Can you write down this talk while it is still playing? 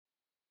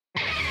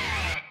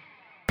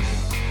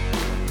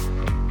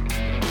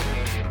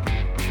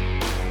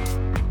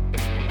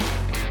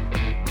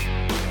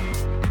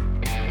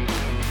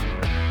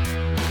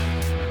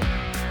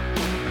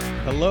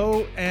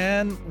Hello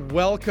and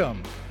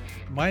welcome.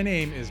 My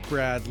name is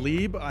Brad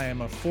Lieb. I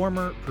am a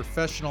former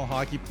professional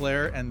hockey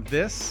player, and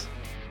this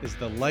is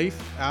the Life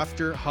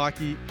After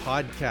Hockey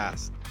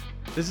podcast.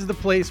 This is the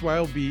place where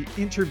I'll be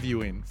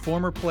interviewing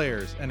former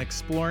players and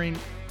exploring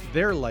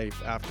their life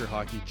after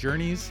hockey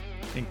journeys,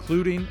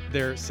 including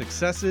their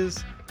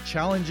successes,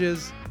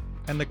 challenges,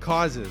 and the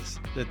causes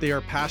that they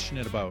are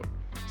passionate about.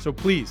 So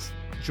please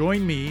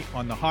join me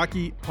on the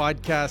Hockey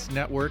Podcast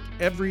Network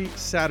every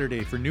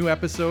Saturday for new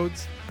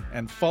episodes,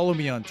 and follow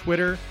me on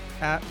Twitter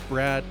at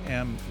Brad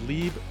M.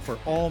 Lieb for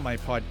all my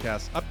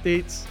podcast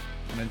updates.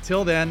 And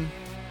until then,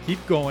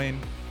 keep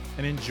going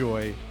and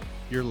enjoy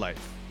your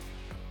life.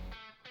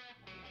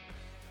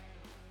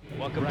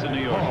 Welcome to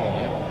New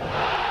York.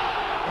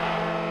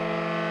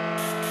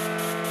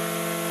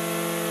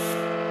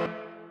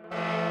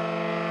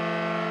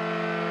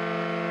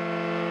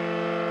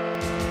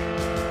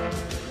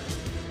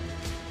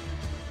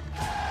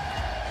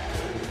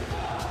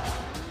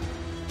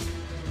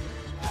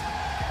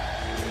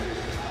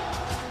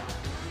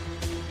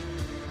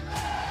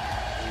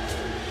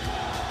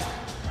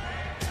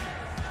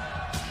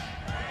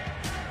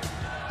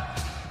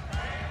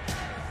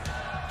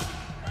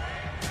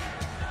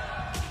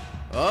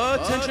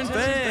 Attention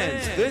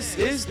fans, this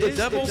is the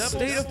Devil's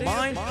State of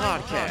Mind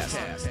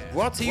podcast,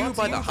 brought to you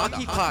by the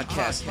Hockey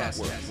Podcast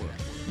Network.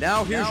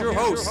 Now here's your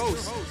host,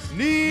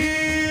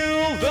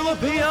 Neil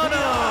Villapiano.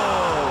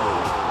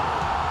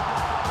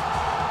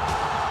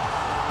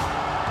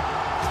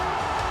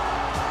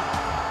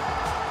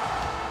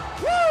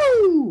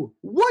 Woo!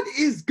 What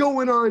is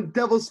going on,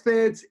 Devils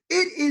fans?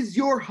 It is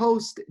your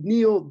host,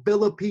 Neil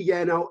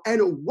Villapiano,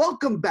 and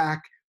welcome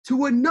back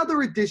to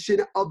another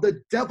edition of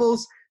the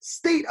Devil's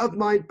State of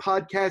Mind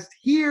podcast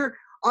here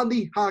on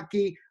the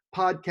Hockey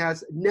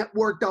Podcast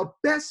Network, the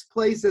best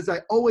place, as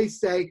I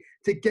always say,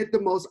 to get the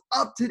most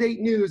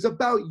up-to-date news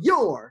about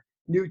your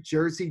New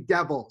Jersey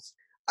Devils.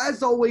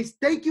 As always,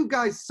 thank you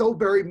guys so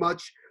very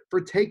much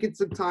for taking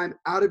some time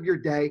out of your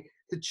day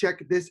to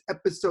check this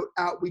episode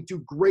out. We do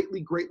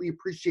greatly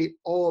appreciate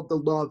all of the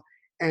love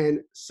and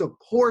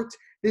support.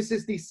 This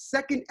is the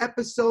second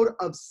episode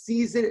of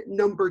season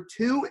number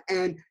 2,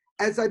 and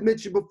as I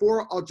mentioned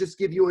before, I'll just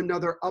give you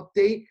another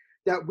update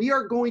that we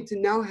are going to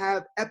now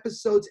have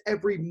episodes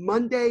every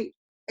Monday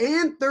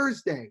and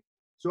Thursday.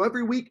 So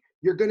every week,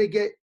 you're going to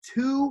get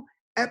 2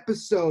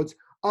 episodes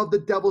of the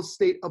Devil's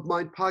State of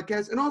Mind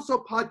podcast, and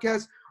also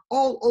podcasts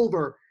all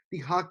over the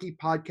Hockey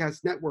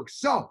Podcast Network.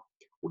 So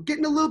we're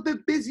getting a little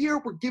bit busier.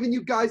 We're giving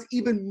you guys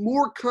even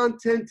more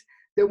content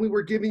than we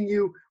were giving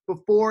you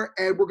before,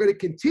 and we're going to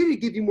continue to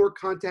give you more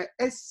content,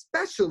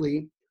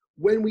 especially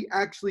when we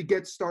actually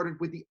get started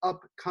with the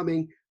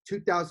upcoming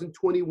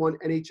 2021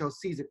 NHL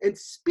season. And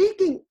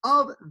speaking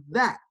of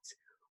that,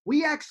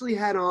 we actually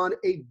had on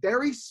a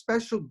very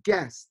special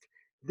guest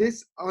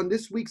on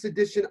this week's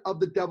edition of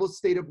the Devil's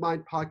State of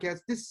Mind podcast,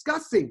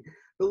 discussing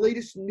the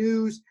latest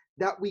news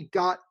that we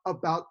got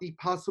about the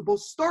possible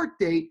start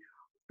date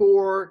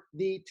for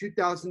the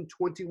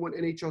 2021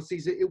 NHL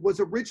season. It was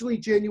originally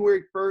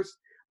January 1st,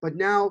 but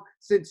now,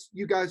 since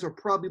you guys are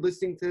probably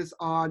listening to this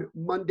on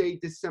Monday,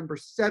 December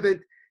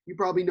 7th, you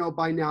probably know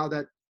by now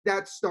that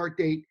that start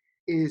date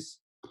is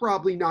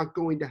probably not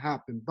going to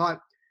happen. But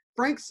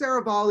Frank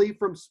Saravalli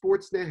from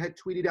Sportsnet had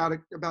tweeted out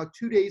about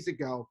 2 days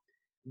ago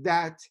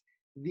that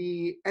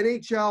the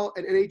NHL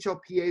and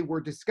NHLPA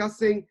were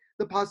discussing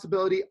the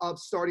possibility of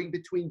starting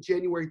between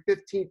January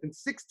 15th and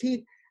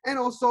 16th, and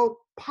also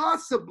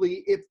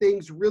possibly, if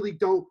things really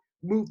don't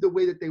move the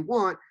way that they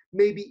want,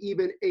 maybe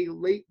even a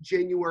late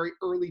January,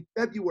 early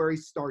February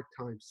start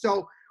time.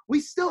 So we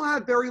still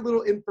have very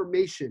little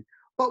information,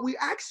 but we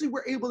actually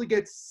were able to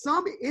get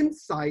some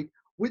insight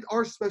with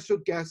our special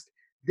guest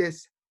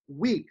this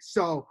week.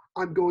 So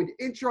I'm going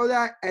to intro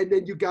that, and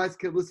then you guys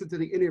can listen to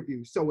the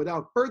interview. So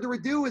without further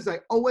ado, as I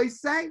always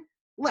say,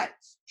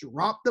 let's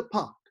drop the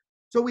puck.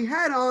 So we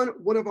had on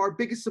one of our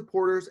biggest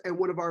supporters and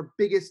one of our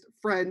biggest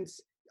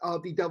friends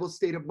of the Devil's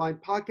State of Mind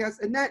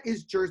podcast, and that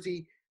is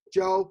Jersey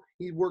Joe.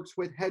 He works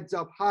with Heads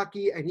Up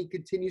Hockey, and he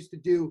continues to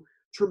do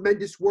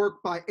tremendous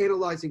work by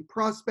analyzing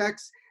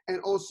prospects and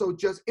also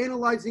just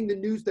analyzing the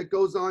news that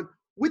goes on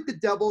with the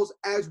Devils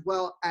as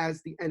well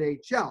as the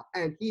NHL.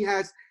 And he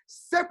has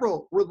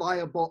several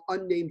reliable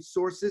unnamed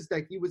sources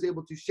that he was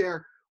able to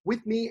share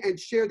with me and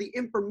share the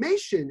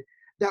information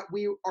that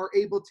we are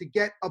able to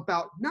get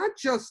about not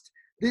just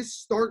this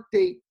start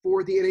date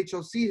for the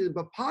NHL season,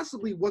 but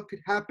possibly what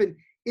could happen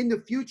in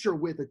the future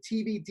with a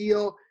TV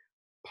deal,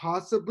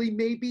 possibly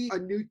maybe a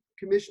new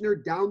commissioner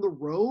down the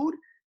road.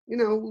 You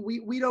know,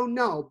 we don't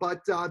know, but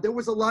there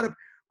was a lot of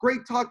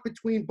great talk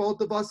between both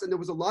of us, and there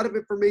was a lot of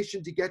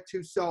information to get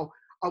to. So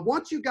I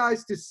want you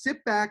guys to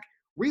sit back,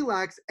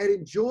 relax, and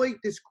enjoy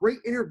this great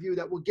interview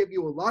that will give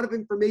you a lot of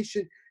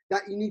information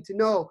that you need to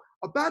know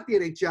about the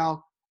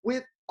NHL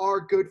with our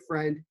good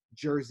friend,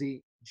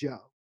 Jersey Joe.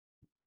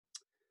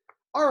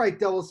 All right,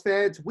 Devils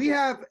fans, we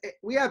have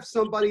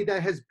somebody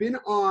that has been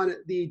on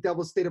the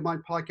Devil's State of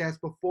Mind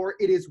podcast before.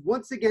 It is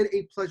once again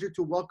a pleasure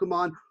to welcome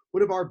on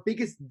one of our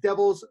biggest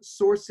Devils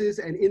sources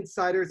and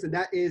insiders, and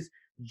that is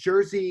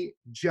Jersey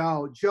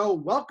Joe. Joe,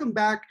 welcome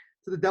back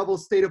to the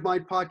Devils State of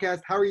Mind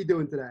podcast. How are you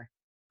doing today?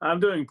 I'm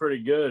doing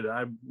pretty good.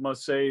 I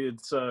must say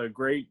it's a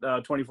great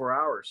 24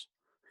 hours.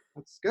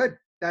 That's good.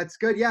 That's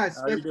good. Yeah.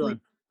 How are you doing?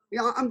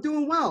 Yeah, I'm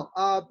doing well.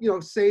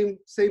 Same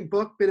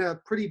book. Been a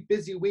pretty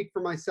busy week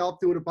for myself,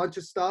 doing a bunch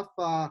of stuff.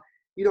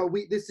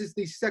 This is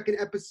the second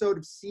episode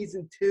of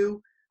season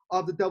 2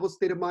 of the Devils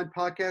State of Mind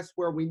podcast,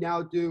 where we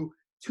now do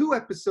 2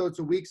 episodes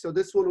a week. So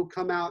this one will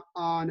come out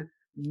on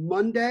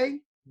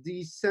Monday,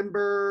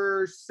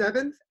 December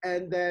 7th,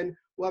 and then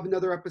we'll have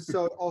another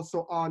episode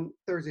also on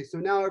Thursday. So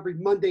now every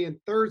Monday and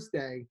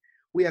Thursday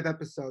we have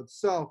episodes.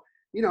 So,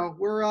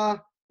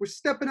 we're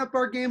stepping up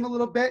our game a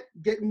little bit,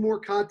 getting more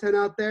content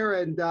out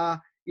there. And,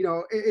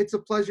 it's a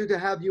pleasure to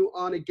have you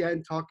on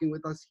again, talking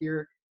with us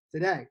here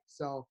today.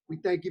 So we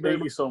thank you very much.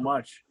 Thank you so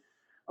much.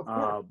 Of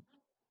course.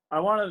 I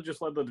want to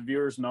just let the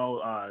viewers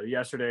know,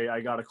 yesterday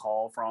I got a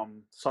call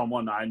from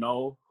someone I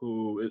know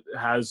who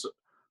has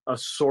a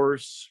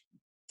source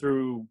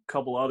through a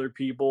couple other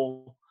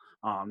people,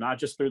 not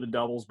just through the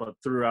Devils, but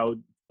throughout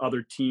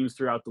other teams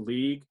throughout the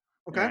league.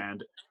 Okay.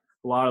 And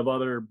a lot of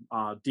other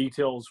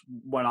details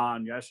went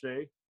on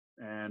yesterday.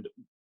 And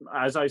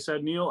as I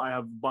said, Neil, I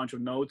have a bunch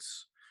of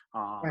notes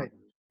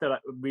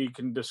that we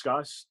can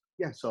discuss.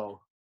 Yes.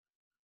 So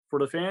for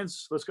the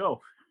fans, let's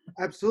go.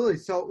 Absolutely.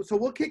 So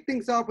we'll kick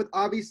things off with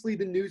obviously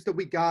the news that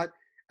we got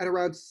at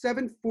around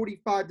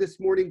 7:45 this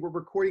morning. We're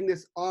recording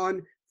this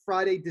on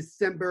Friday,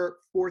 December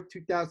 4th,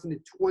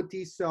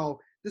 2020.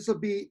 So this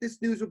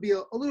news will be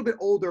a little bit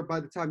older by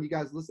the time you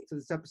guys listen to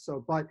this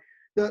episode. But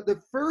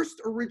the first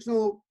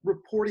original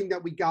reporting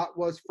that we got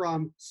was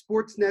from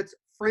Sportsnet's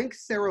Frank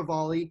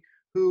Saravalli,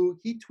 who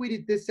he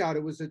tweeted this out.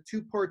 It was a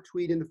 2-part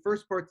tweet, and the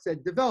first part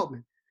said,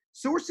 development.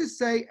 Sources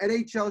say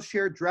NHL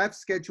shared draft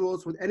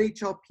schedules with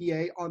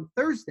NHLPA on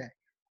Thursday,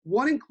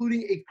 one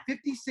including a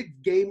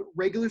 56-game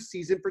regular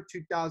season for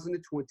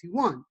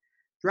 2021.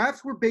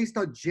 Drafts were based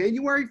on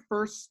January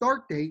 1st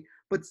start date,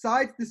 but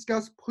sides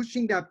discussed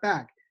pushing that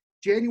back,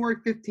 January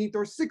 15th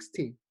or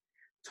 16th.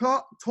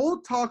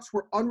 Told talks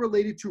were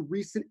unrelated to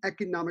recent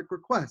economic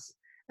requests.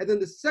 And then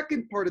the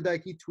second part of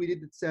that he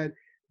tweeted that said,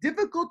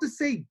 difficult to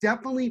say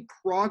definitely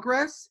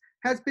progress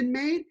has been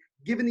made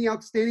given the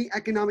outstanding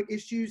economic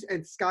issues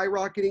and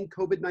skyrocketing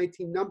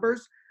COVID-19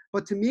 numbers.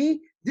 But to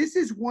me, this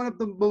is one of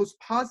the most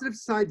positive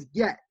signs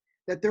yet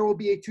that there will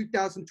be a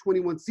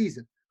 2021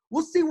 season.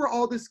 We'll see where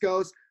all this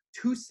goes.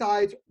 2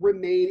 sides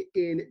remain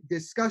in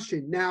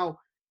discussion. Now,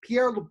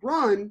 Pierre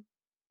LeBrun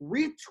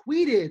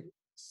retweeted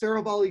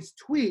Saravalli's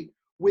tweet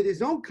with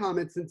his own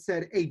comments and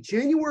said, a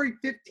January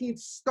 15th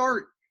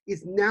start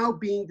is now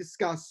being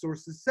discussed,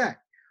 sources say.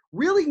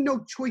 Really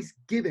no choice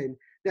given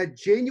that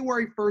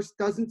January 1st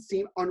doesn't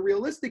seem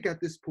unrealistic at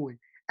this point.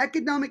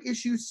 Economic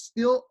issues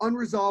still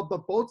unresolved,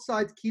 but both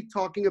sides keep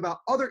talking about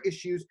other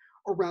issues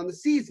around the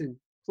season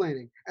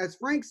planning. As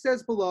Frank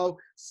says below,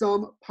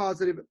 some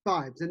positive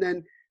vibes. And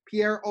then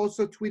Pierre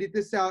also tweeted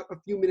this out a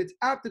few minutes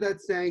after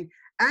that saying,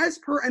 as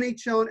per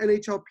NHL and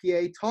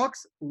NHLPA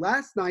talks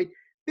last night,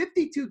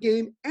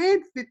 52-game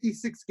and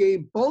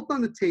 56-game both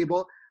on the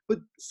table, but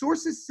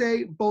sources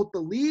say both the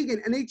league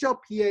and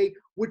NHLPA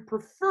would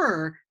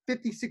prefer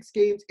 56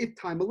 games if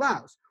time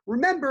allows.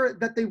 Remember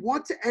that they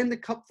want to end the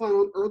Cup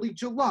final in early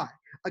July.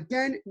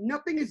 Again,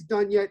 nothing is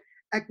done yet.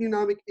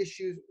 Economic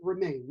issues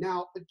remain.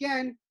 Now,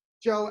 again,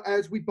 Joe,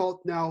 as we both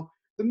know,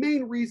 the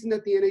main reason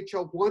that the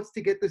NHL wants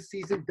to get the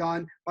season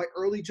done by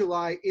early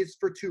July is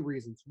for 2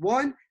 reasons.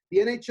 1, the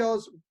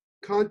NHL's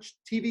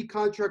TV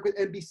contract with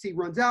NBC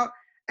runs out,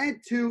 and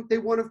 2, they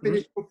want to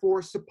finish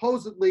before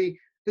supposedly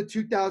the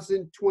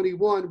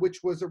 2021,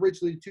 which was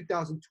originally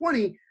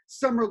 2020,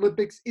 Summer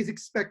Olympics is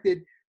expected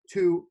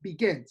to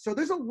begin. So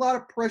there's a lot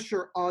of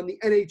pressure on the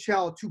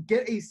NHL to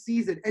get a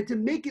season and to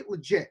make it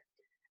legit.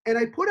 And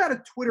I put out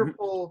a Twitter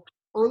poll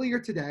earlier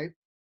today,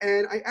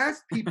 and I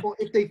asked people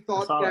if they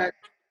thought that,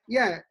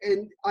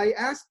 and I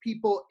asked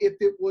people if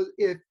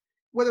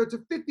whether it's a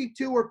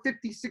 52 or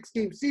 56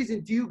 game season,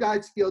 do you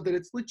guys feel that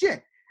it's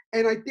legit?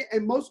 And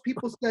and most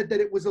people said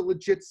that it was a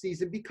legit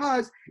season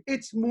because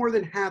it's more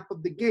than half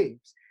of the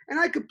games. And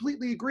I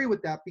completely agree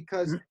with that,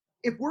 because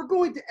if we're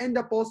going to end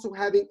up also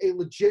having a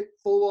legit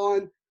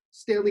full-on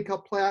Stanley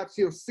Cup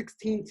playoffs,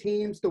 16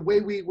 teams, the way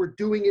we were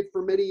doing it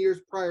for many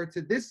years prior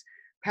to this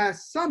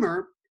past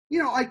summer,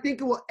 I think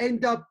it will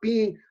end up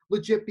being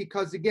legit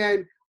because,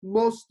 again,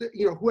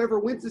 whoever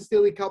wins the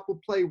Stanley Cup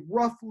will play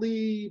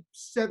roughly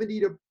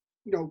 70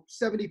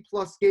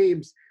 plus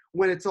games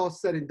when it's all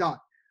said and done.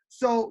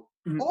 So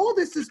all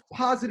this is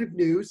positive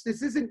news.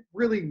 This isn't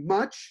really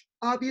much,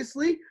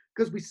 obviously,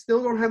 because we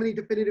still don't have any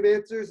definitive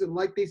answers. And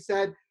like they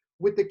said,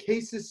 with the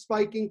cases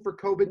spiking for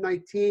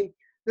COVID-19,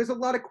 there's a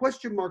lot of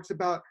question marks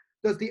about,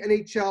 does the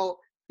NHL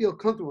feel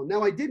comfortable?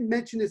 Now, I did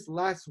mention this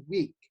last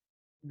week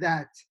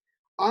that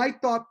I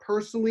thought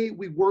personally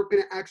we weren't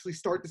going to actually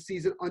start the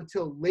season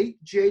until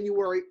late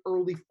January,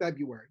 early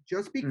February,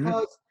 just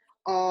because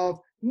of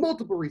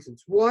multiple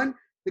reasons. 1,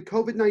 the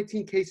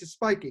COVID-19 cases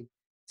spiking.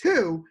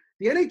 2,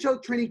 The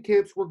NHL training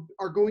camps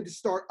are going to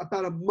start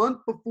about a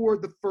month before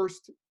the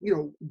first,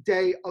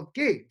 day of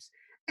games.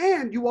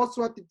 And you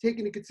also have to take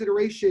into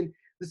consideration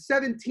the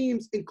 7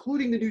 teams,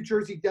 including the New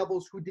Jersey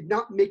Devils, who did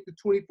not make the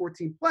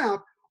 2014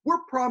 playoff, were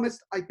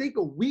promised, I think,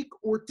 a week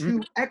or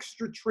two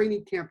extra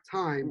training camp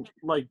time.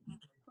 Like,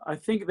 I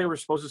think they were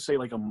supposed to say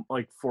like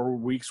 4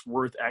 weeks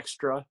worth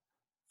extra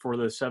for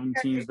the 7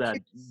 teams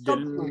that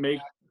didn't make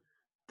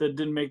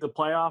the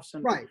playoffs.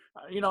 And right.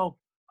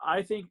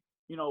 I think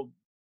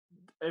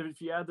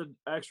if you add the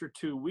extra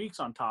 2 weeks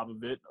on top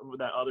of it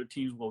that other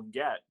teams will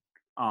get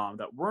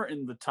that weren't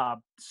in the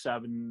top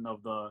 7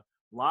 of the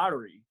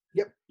lottery.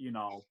 Yep.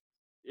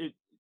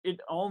 It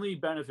only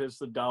benefits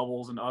the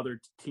Devils and other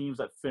teams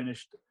that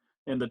finished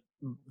in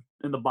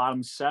the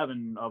bottom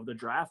 7 of the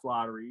draft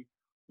lottery.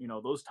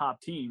 Those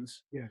top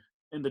teams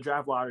in the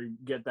draft lottery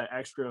get that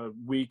extra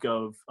week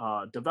of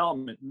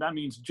development. And that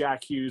means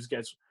Jack Hughes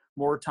gets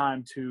more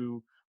time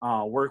to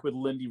work with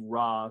Lindy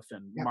Ruff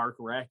and Mark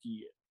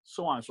Recchi,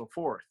 so on and so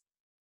forth.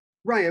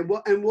 Right.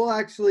 And we'll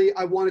actually,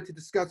 I wanted to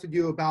discuss with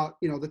you about,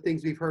 the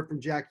things we've heard from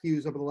Jack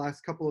Hughes over the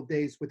last couple of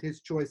days with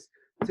his choice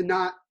to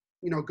not,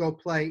 go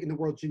play in the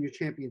World Junior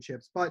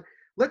Championships. But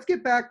let's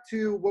get back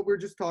to what we were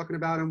just talking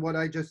about and what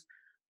I just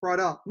brought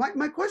up.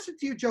 My question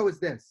to you, Joe, is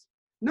this.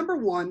 Number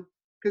one,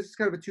 because it's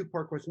kind of a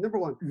 2-part question. Number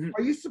one,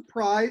 are you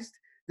surprised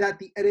that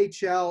the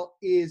NHL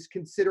is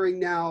considering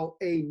now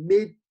a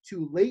mid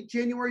to late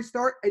January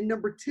start? And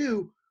number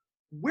 2,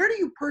 where do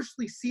you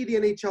personally see the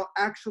NHL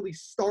actually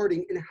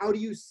starting, and how do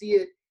you see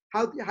it?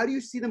 How do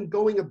you see them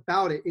going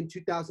about it in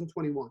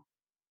 2021?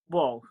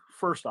 Well,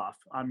 first off,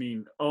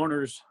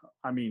 owners,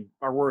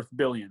 are worth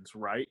billions,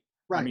 right?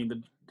 Right.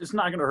 It's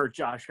not going to hurt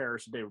Josh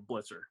Harris and David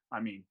Blitzer.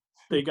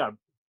 They got,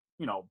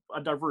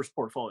 a diverse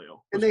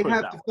portfolio. And they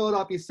have the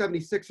Philadelphia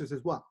 76ers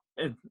as well.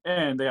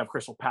 And they have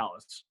Crystal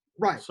Palace.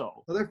 Right.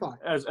 So they're fine.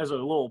 As a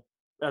little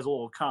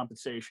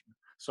compensation.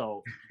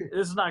 So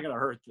this is not going to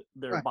hurt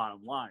their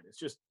bottom line. It's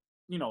just,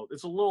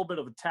 it's a little bit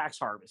of a tax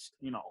harvest.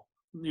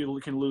 You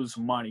can lose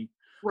some money,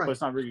 but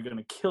it's not really going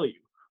to kill you.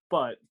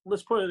 But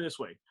let's put it this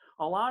way.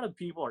 A lot of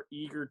people are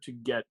eager to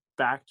get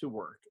back to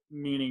work,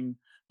 meaning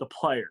the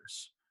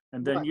players.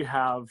 And then you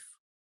have,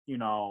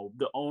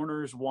 the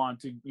owners want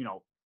to,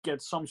 get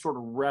some sort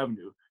of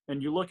revenue.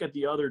 And you look at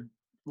the other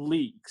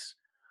leagues,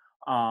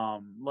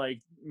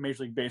 like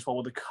Major League Baseball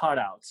with the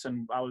cutouts.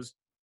 And I was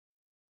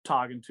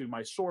talking to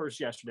my source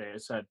yesterday. I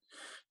said,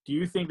 do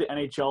you think the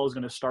NHL is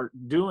going to start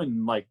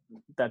doing like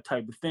that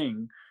type of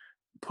thing,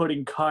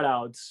 putting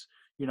cutouts,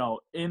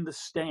 in the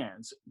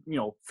stands?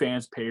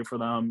 Fans pay for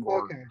them,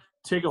 or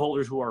ticket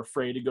holders who are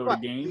afraid to go to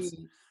games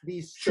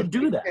these should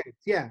do that.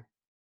 Games.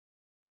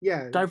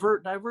 Yeah.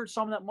 Divert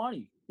some of that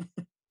money.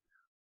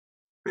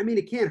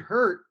 It can't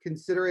hurt,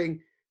 considering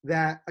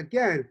that,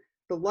 again,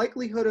 the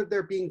likelihood of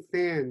there being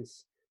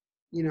fans,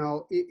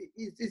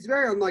 it's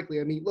very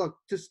unlikely. Look,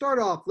 to start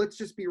off, let's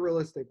just be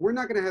realistic. We're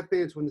not going to have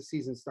fans when the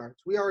season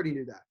starts. We already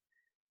knew that.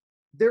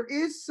 There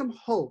is some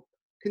hope,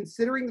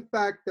 considering the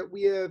fact that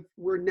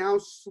we're now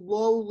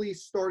slowly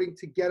starting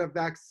to get a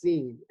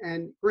vaccine.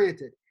 And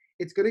granted,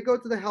 it's going to go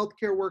to the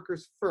healthcare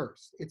workers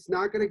first. It's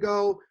not going to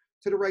go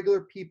to the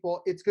regular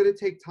people. It's going to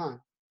take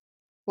time.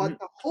 But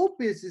the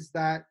hope is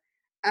that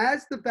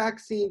as the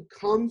vaccine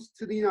comes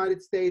to the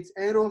United States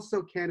and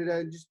also Canada,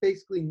 and just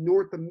basically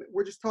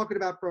we're just talking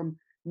about from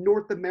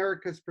North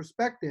America's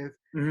perspective,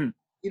 that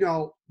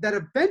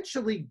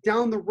eventually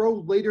down the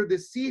road later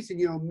this season,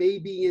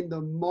 maybe in the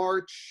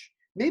March,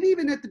 maybe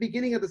even at the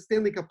beginning of the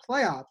Stanley Cup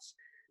playoffs,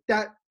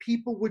 that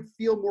people would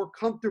feel more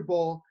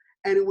comfortable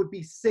and it would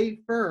be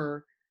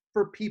safer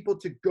for people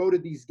to go to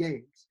these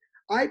games.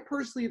 I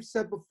personally have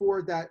said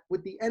before that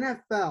with the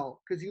NFL,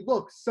 because you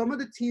look, some of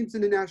the teams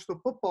in the National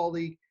Football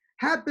League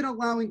have been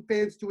allowing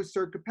fans to a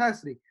certain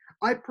capacity.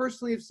 I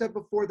personally have said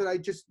before that I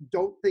just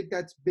don't think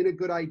that's been a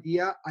good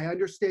idea. I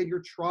understand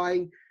you're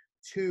trying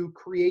to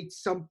create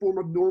some form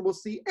of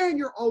normalcy, and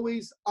you're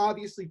always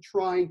obviously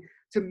trying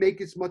to make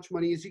as much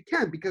money as you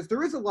can, because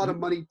there is a lot of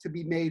money to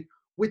be made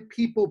with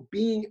people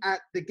being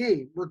at the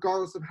game,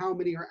 regardless of how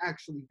many are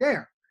actually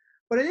there.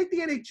 But I think the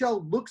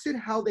NHL looks at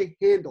how they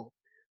handled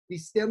the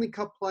Stanley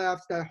Cup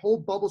playoffs, that whole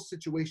bubble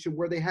situation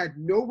where they had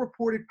no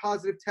reported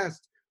positive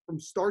tests from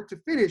start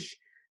to finish.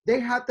 They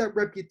have that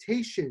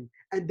reputation,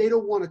 and they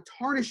don't want to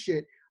tarnish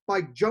it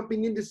by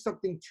jumping into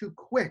something too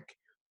quick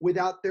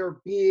without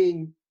there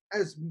being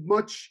as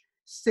much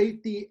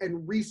safety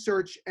and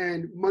research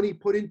and money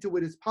put into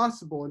it as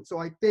possible. And so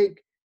I think,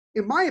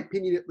 in my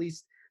opinion at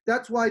least,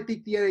 that's why I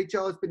think the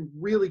NHL has been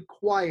really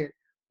quiet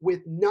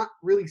with not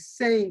really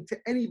saying to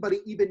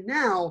anybody, even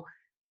now,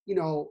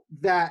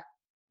 that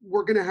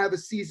we're going to have a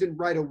season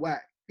right away.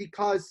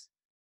 Because,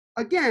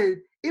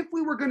 again, if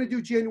we were going to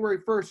do January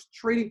 1st,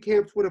 training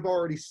camps would have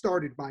already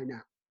started by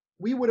now.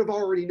 We would have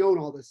already known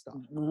all this stuff.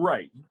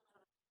 Right.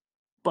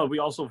 But we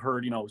also have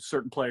heard,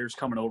 certain players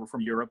coming over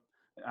from Europe.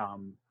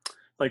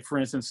 Like, for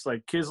instance,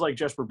 like kids like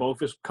Jesper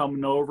Boqvist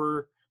coming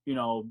over,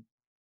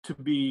 to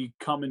be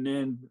coming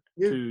in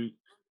to,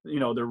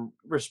 their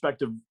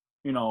respective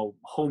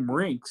home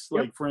rinks. Yep.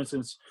 Like, for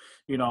instance,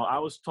 I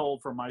was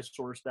told from my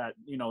source that,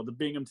 the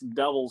Binghamton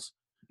Devils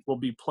will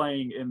be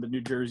playing in the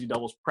New Jersey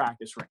Devils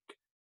practice rink.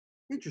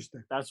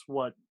 Interesting. That's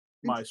what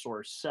my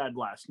source said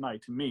last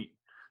night to me.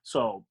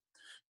 So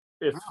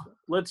if,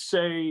 let's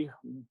say,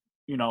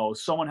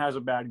 someone has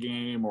a bad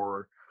game,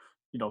 or,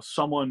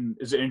 someone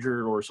is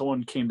injured, or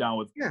someone came down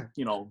with,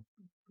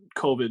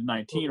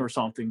 COVID-19 or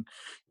something,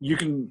 you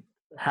can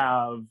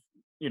have,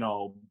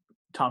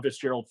 Tom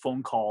Fitzgerald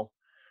phone call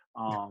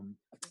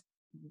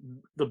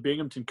the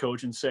Binghamton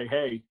coach and say,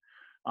 hey,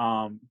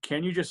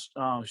 can you just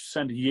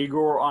send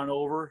Yegor on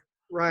over?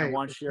 Right. I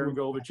want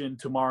Sharangovich in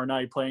tomorrow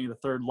night playing the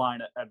third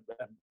line at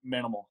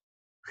minimal.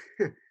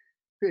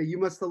 Yeah, you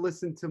must have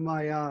listened to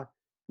my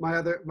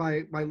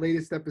my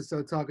latest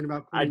episode talking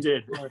about. I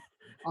did.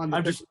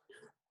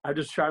 I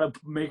just try to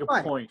make a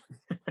point.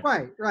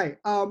 Right.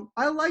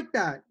 I like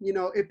that.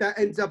 If that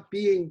ends up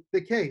being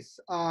the case,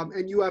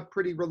 and you have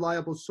pretty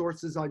reliable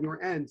sources on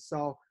your end,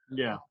 so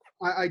yeah,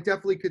 I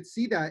definitely could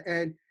see that.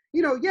 And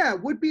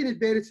it would be an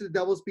advantage to the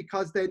Devils,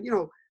 because then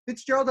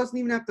Fitzgerald doesn't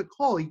even have to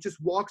call. He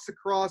just walks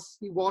across.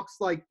 He walks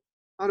like,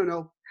 I don't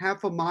know,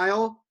 half a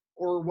mile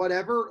or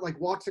whatever. Like,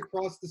 walks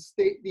across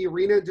the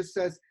arena and just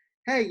says,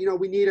 hey,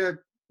 we need a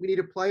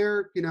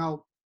player.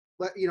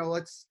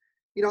 Let's.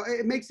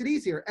 It makes it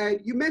easier. And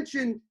you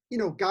mentioned,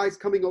 guys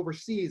coming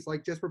overseas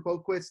like Jesper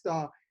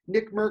Boquist,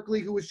 Nick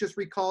Merkley, who was just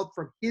recalled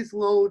from his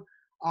loan.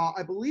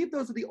 I believe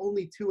those are the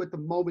only two at the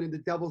moment in the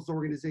Devils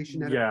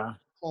organization that are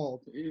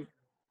called.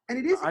 And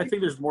it is. I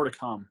think there's more to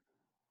come.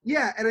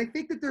 Yeah, and I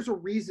think that there's a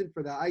reason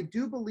for that. I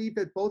do believe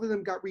that both of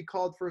them got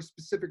recalled for a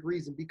specific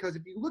reason, because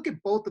if you look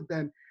at both of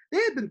them,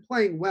 they had been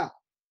playing well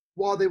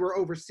while they were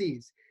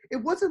overseas. It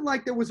wasn't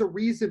like there was a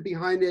reason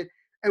behind it.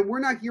 And we're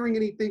not hearing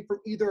anything from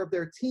either of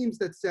their teams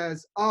that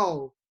says,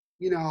 oh,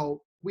 we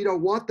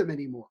don't want them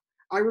anymore.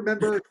 I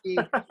remember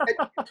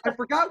I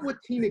forgot what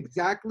team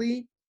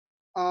exactly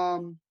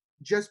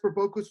Jesper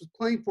Boquist was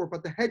playing for,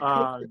 but the head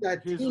coach of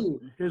that team.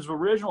 His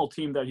original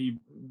team that he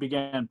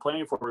began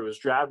playing for, where he was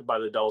drafted by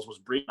the Devils, was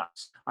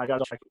Breenos. I got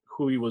to check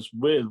who he was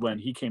with when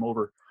he came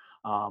over.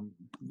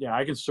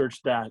 I can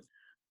search that.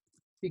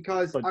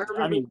 Because I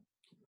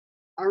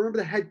remember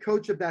the head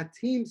coach of that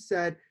team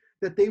said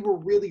that they were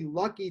really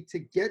lucky to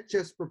get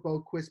Jesper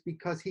Boquist,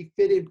 because he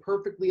fit in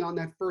perfectly on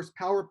that first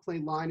power play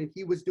line, and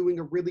he was doing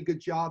a really good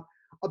job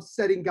of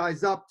setting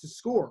guys up to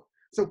score.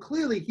 So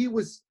clearly he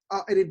was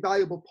an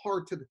invaluable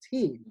part to the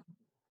team.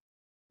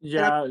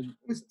 Yeah. It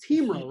was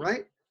Timrå,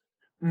 right?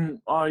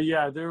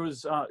 There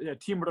was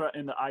Timrå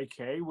in the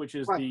IK, which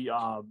is the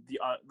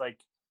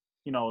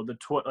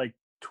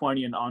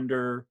 20 and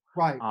under.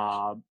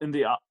 Right. In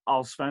the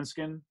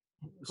Allsvenskan.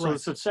 So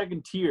it's the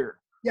second tier.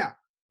 Yeah.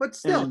 But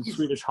still, in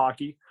Swedish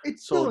hockey.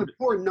 It's still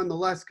important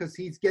nonetheless, because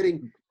he's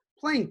getting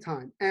playing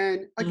time.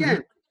 And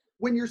again,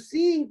 when you're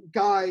seeing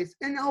guys,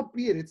 and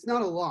albeit it's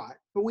not a lot,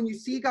 but when you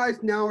see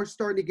guys now are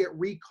starting to get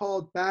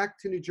recalled back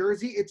to New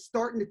Jersey, it's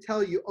starting to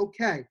tell you,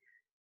 okay,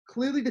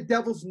 clearly the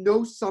Devils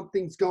know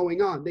something's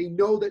going on. They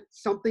know that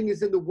something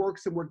is in the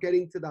works, and we're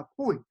getting to that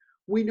point.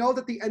 We know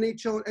that the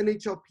NHL and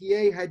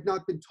NHLPA had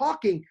not been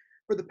talking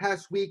for the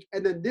past week,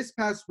 and then this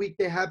past week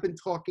they have been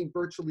talking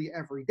virtually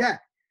every day.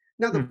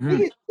 Now, the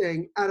biggest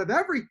thing out of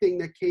everything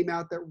that came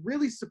out that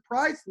really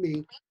surprised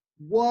me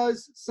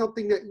was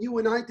something that you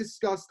and I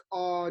discussed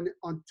on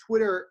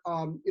Twitter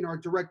in our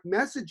direct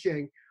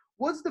messaging,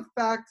 was the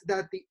fact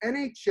that the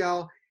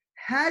NHL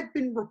had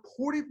been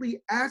reportedly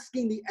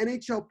asking the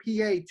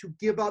NHLPA to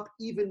give up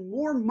even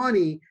more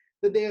money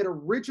than they had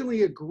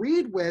originally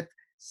agreed with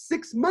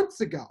 6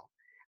 months ago.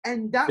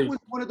 And that was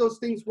one of those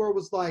things where it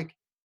was like,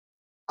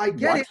 I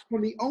get it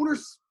from the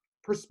owner's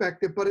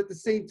perspective, but at the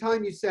same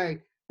time you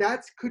say,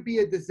 that could be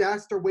a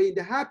disaster waiting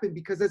to happen,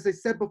 because as I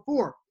said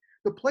before,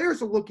 the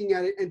players are looking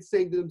at it and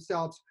saying to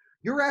themselves,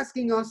 you're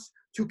asking us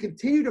to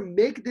continue to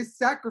make this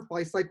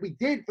sacrifice like we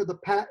did for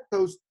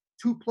those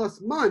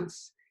 2+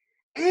 months,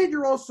 and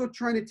you're also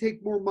trying to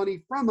take more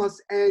money from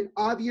us. And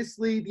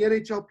obviously the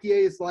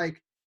NHLPA is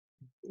like,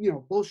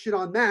 bullshit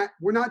on that.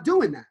 We're not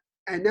doing that.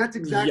 And that's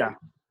exactly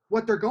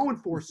what they're going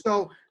for.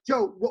 So,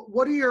 Joe,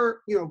 what are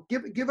your,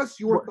 give us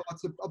your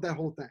thoughts of that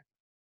whole thing.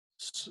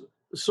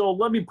 So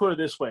let me put it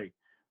this way.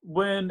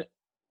 When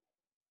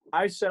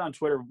I said on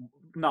Twitter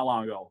not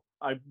long ago,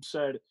 I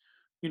said,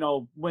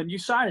 when you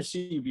sign a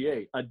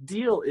CBA, a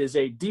deal is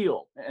a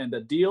deal, and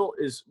the deal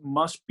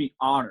must be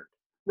honored.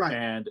 Right.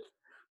 And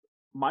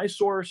my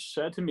source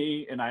said to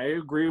me, and I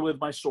agree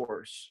with my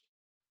source,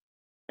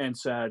 and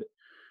said,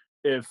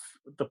 if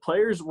the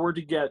players were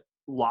to get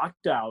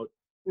locked out,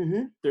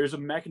 there's a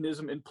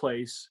mechanism in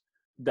place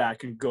that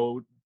can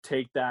go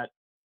take that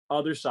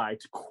other side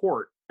to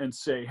court and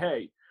say,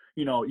 hey,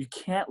 you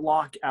can't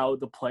lock out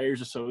the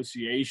Players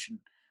Association.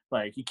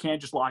 Like, you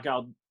can't just lock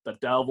out the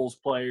Devils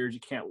players. You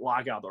can't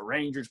lock out the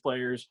Rangers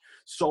players,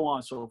 so on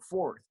and so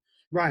forth.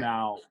 Right.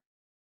 Now,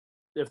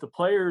 if the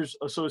Players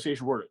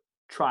Association were to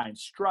try and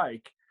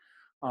strike,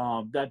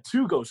 that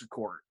too goes to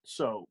court.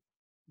 So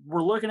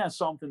we're looking at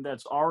something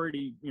that's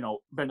already,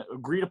 been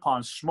agreed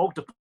upon, smoked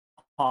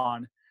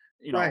upon,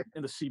 Right.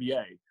 in the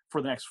CBA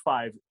for the next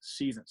 5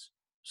 seasons.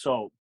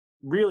 So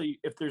really,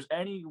 if there's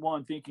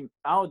anyone thinking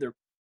out of their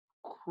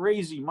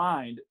crazy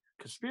mind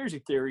conspiracy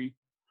theory,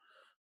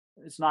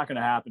 it's not going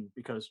to happen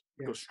because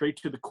it goes straight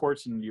to the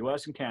courts in the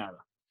U.S. and Canada.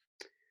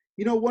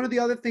 One of the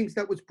other things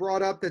that was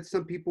brought up that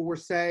some people were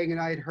saying,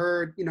 and I had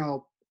heard,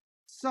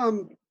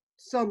 some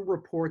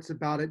reports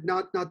about it,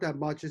 not that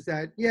much, is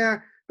that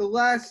the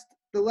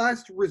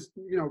last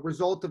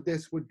result of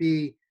this would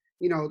be,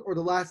 or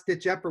the last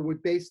ditch effort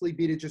would basically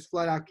be to just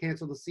flat out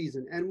cancel the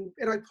season. And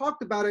I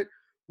talked about it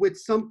with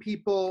some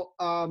people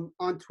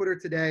on Twitter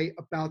today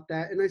about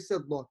that, and I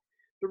said, look,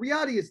 the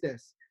reality is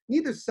this: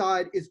 neither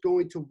side is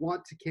going to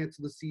want to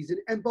cancel the season,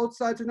 and both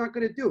sides are not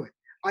going to do it.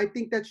 I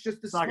think that's just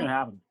it's not going to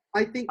happen.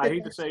 I think I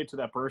hate to say it to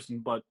that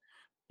person, but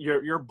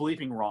you're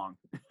bleeping wrong.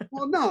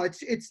 Well, no,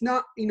 it's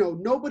not.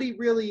 Nobody's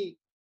really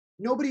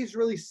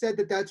said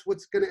that that's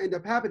what's going to end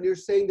up happening. They're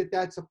saying that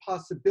that's a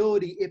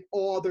possibility if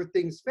all other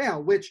things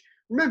fail. Which,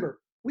 remember,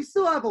 we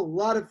still have a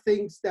lot of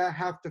things that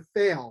have to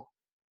fail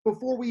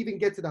before we even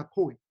get to that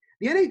point.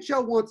 The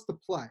NHL wants to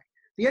play.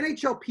 The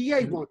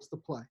NHLPA wants to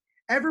play.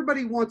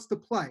 Everybody wants to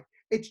play.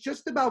 It's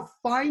just about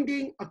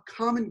finding a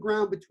common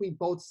ground between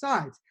both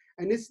sides.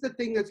 And this is the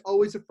thing that's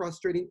always a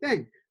frustrating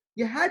thing.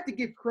 You had to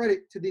give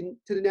credit to the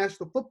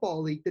National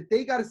Football League that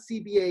they got a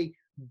CBA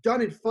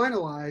done and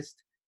finalized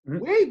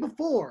way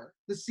before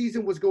the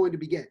season was going to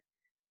begin.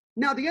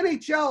 Now, the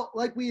NHL,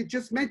 like we had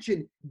just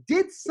mentioned,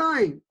 did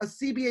sign a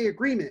CBA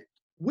agreement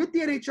with the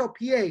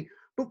NHLPA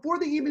before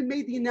they even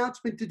made the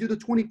announcement to do the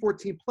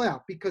 2014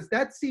 playoff, because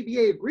that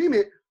CBA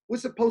agreement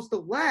was supposed to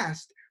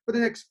last for the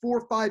next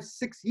 4, 5,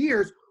 6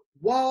 years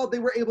while they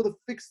were able to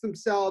fix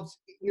themselves,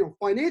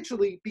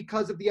 financially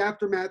because of the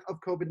aftermath of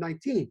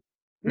COVID-19.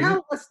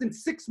 Now, less than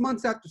 6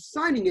 months after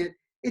signing it,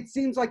 it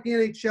seems like the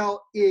NHL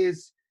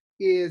is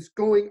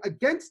going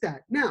against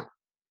that. Now,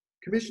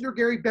 Commissioner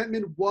Gary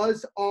Bettman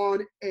was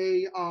on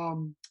a,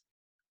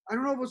 I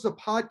don't know if it was a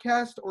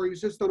podcast or he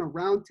was just on a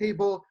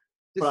roundtable.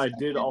 But I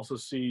did also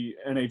see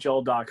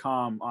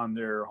NHL.com on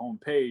their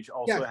homepage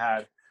also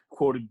had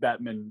quoted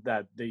Bettman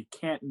that they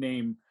can't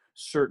name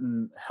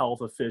certain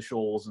health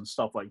officials and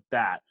stuff like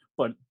that.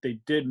 But they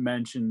did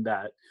mention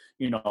that,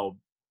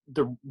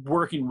 they're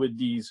working with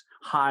these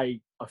high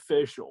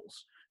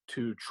officials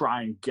to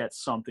try and get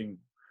something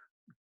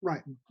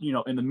right,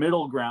 in the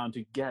middle ground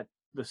to get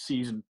the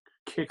season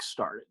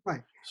kick-started.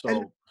 Right.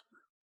 So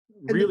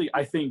really,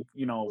 I think,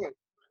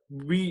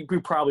 we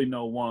probably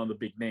know one of the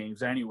big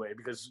names anyway,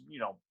 because,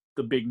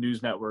 the big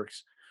news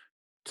networks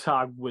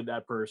talk with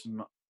that person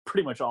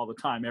pretty much all the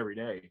time, every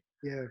day.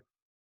 Yeah,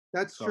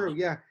 that's true.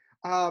 Yeah.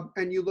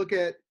 And you look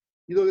at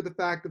the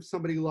fact of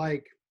somebody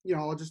like,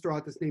 I'll just throw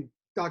out this name,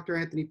 Dr.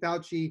 Anthony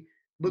Fauci.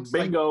 That's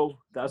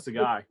the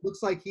guy.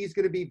 Looks like he's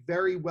going to be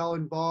very well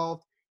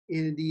involved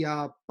in the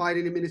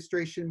Biden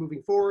administration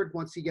moving forward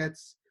once he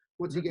gets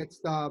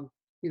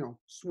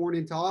sworn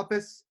into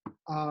office.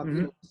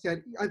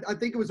 Said I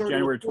think it was already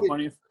January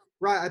 20th.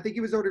 Right, I think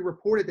he was already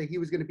reported that he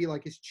was going to be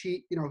like his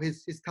chief,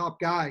 his top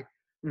guy,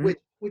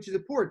 which is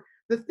important.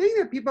 The thing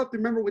that people have to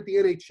remember with the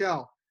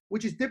NHL,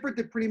 which is different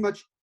than pretty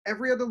much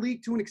every other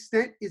league to an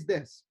extent, is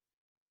this: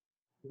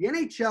 the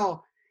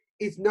NHL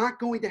is not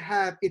going to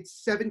have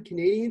its 7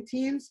 Canadian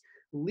teams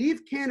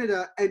leave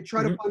Canada and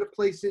try to find a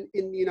place in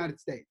the United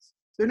States.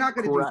 They're not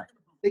going to do that.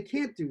 They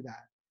can't do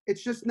that.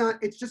 It's just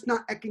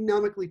not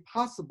economically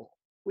possible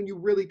when you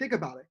really think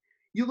about it.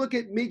 You look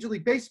at Major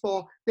League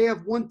Baseball, they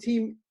have one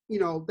team,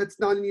 that's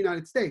not in the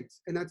United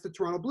States, and that's the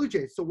Toronto Blue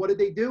Jays. So what did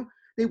they do?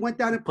 They went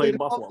down and played in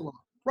Buffalo.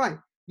 Right.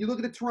 You look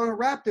at the Toronto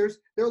Raptors,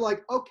 they're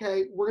like,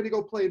 okay, we're going to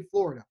go play in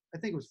Florida. I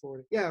think it was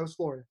Florida. Yeah, it was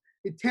Florida.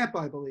 In Tampa,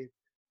 I believe.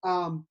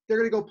 They're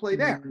going to go play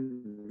there.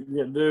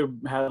 Yeah, they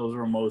have those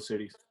remote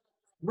cities.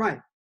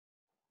 Right.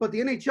 But the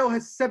NHL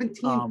has 7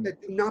 teams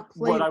that do not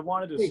play. But I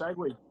wanted to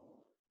segue.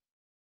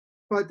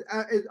 But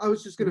I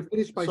was just going to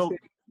finish by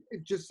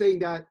saying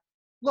that,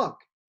 look,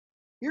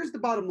 here's the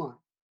bottom line.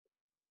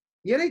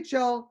 The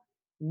NHL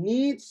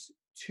needs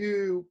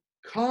to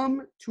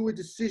come to a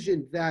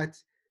decision that,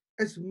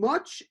 as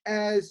much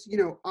as,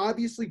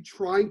 obviously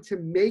trying to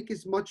make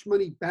as much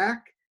money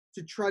back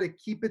to try to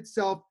keep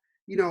itself,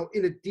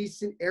 in a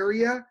decent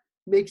area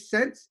makes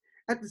sense.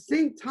 At the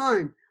same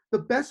time, the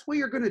best way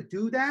you're going to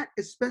do that,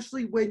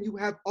 especially when you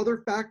have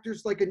other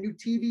factors like a new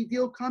TV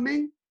deal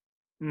coming,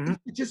 is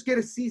to just get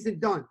a season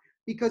done.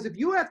 Because if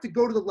you have to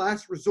go to the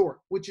last resort,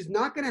 which is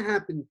not going to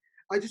happen,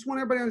 I just want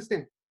everybody to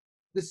understand,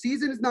 the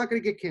season is not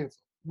going to get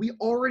canceled. We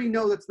already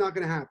know that's not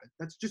going to happen.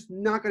 That's just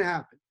not going to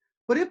happen.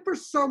 But if for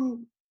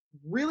some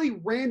really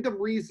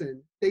random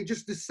reason they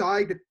just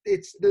decide that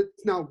it's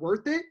not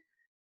worth it,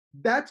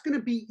 that's going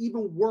to be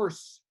even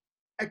worse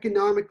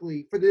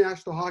economically for the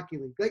National Hockey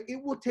League. Like, it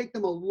will take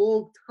them a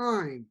long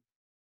time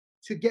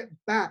to get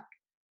back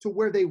to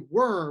where they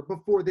were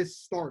before this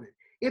started.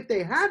 If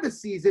they have a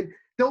season,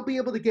 they'll be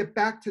able to get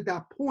back to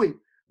that point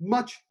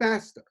much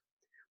faster.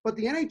 But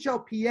the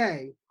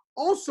NHLPA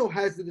also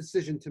has the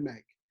decision to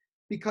make,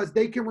 because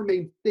they can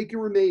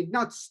remain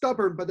not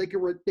stubborn, but they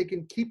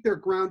can keep their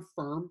ground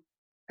firm,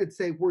 and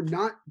say, we're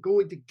not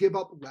going to give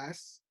up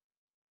less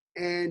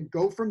and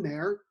go from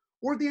there,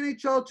 or the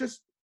NHL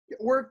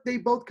or if they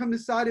both come to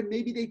side and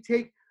maybe they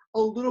take a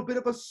little bit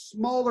of a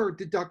smaller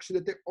deduction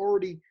that they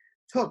already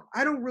took.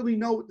 I don't really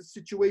know what the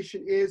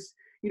situation is.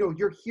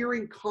 You're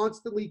hearing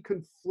constantly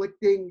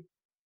conflicting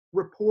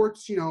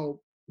reports.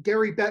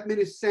 Gary Bettman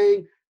is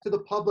saying to the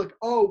public,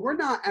 "Oh, we're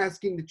not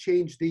asking to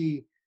change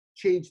the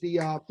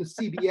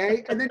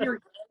CBA," and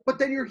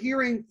then you're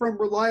hearing from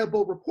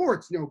reliable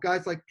reports.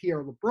 Guys like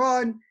Pierre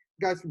LeBrun,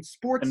 guys from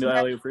Sportsnet, and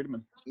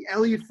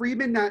Elliot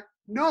Friedman, that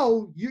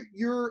no,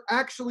 you're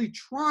actually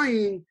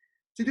trying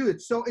to do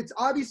it. So it's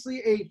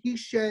obviously a he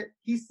said,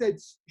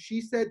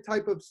 she said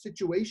type of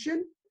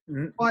situation.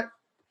 Mm-hmm. But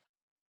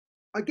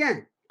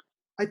again,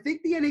 I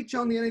think the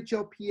NHL and the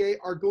NHLPA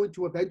are going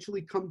to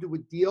eventually come to a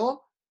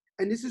deal.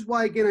 And this is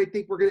why, again, I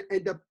think we're going to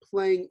end up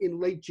playing in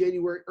late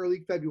January,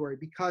 early February,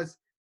 because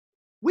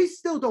we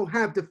still don't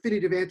have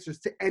definitive answers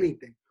to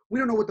anything. We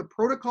don't know what the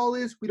protocol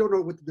is. We don't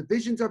know what the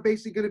divisions are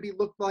basically going to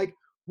look like.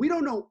 We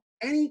don't know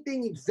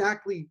anything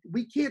exactly.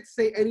 We can't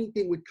say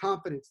anything with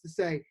confidence to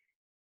say,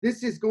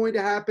 this is going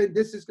to happen.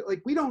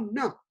 We don't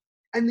know.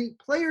 And the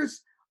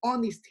players on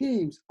these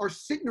teams are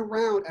sitting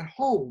around at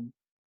home,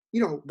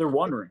 they're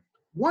wondering.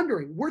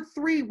 We're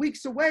 3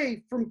 weeks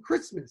away from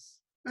Christmas.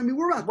 I mean,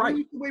 we're about 3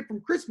 weeks away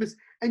from Christmas.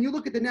 And you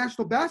look at the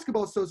National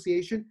Basketball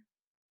Association,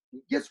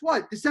 guess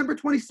what? December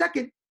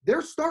 22nd,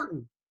 they're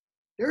starting.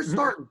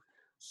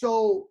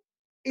 So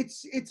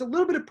it's a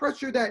little bit of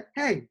pressure that,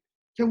 hey,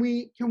 can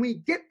we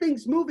get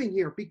things moving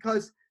here?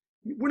 Because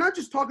we're not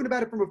just talking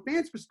about it from a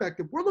fan's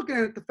perspective. We're looking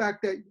at it the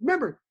fact that,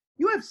 remember,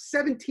 you have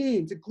 7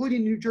 teams,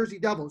 including New Jersey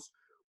Devils,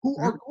 who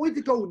are going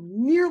to go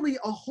nearly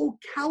a whole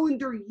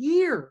calendar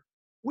year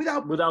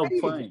without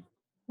playing.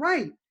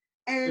 Right.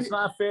 And it's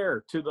not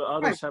fair to the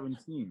other 7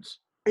 teams.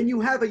 And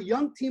you have a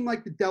young team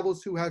like the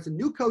Devils who has a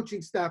new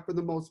coaching staff for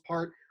the most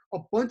part, a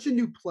bunch of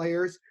new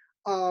players,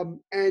 and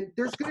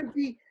there's going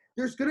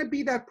to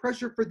be that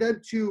pressure for them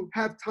to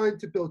have time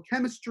to build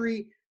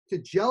chemistry, to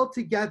gel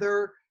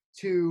together,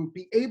 to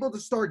be able to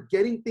start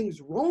getting things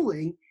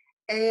rolling.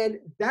 And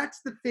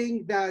that's the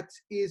thing that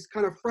is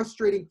kind of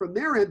frustrating from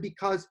their end,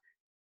 because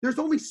there's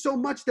only so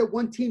much that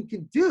one team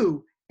can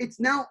do. It's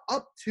now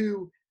up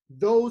to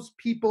those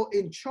people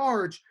in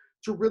charge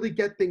to really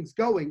get things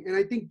going. And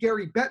I think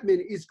Gary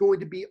Bettman is going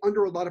to be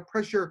under a lot of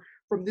pressure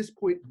from this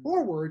point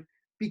forward,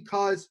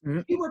 because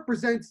he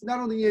represents not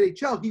only the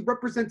NHL, he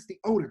represents the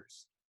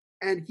owners.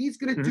 And he's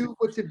going to do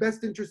what's in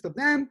best interest of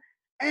them.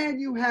 And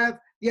you have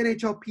the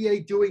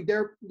NHLPA doing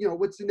their,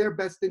 what's in their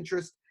best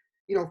interest,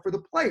 for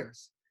the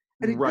players.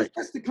 And it just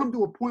has to come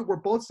to a point where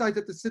both sides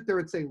have to sit there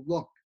and say,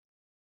 look,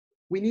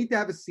 we need to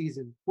have a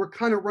season. We're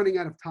kind of running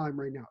out of time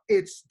right now.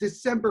 It's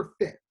December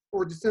 5th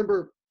or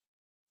December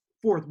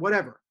 4th,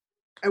 whatever.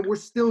 And we're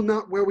still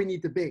not where we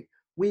need to be.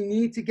 We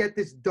need to get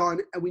this done,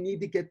 and we need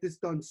to get this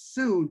done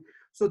soon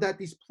so that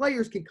these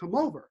players can come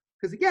over.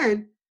 Because,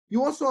 again,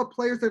 you also have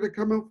players that are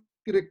going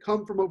to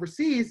come from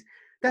overseas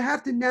that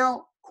have to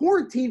now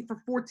quarantine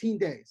for 14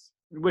 days.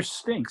 Which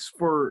stinks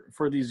for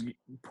these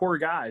poor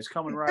guys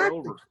coming right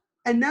over.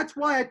 And that's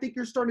why I think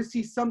you're starting to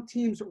see some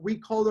teams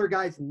recall their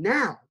guys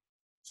now,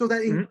 so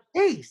that in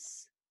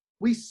case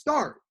we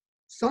start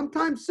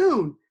sometime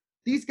soon,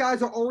 these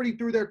guys are already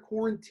through their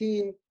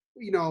quarantine,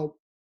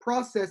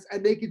 process,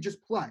 and they can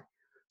just play.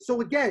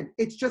 So again,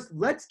 it's just,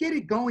 let's get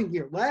it going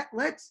here.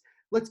 Let's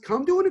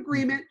come to an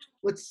agreement.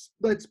 Let's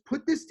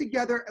put this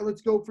together and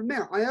let's go from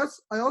there.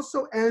 I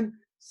also am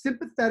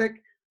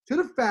sympathetic to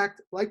the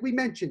fact, like we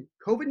mentioned,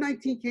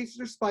 COVID-19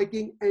 cases are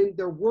spiking, and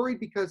they're worried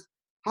because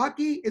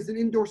hockey is an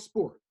indoor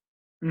sport.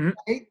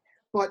 Right?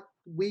 But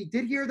we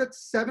did hear that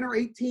 7 or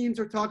 8 teams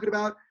are talking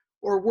about,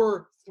 or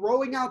were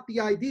throwing out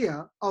the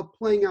idea of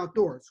playing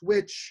outdoors,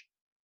 which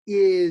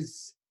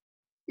is,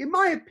 in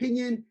my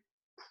opinion,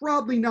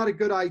 probably not a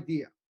good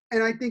idea.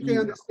 And I think they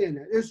understand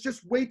that. There's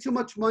just way too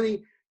much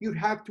money you'd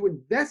have to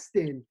invest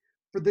in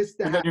for this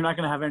to happen. And then you're not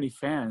going to have any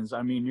fans.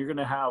 I mean, you're going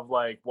to have,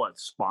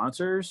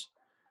 sponsors,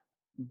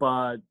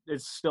 but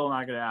it's still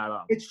not going to add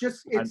up. It's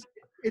just,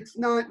 it's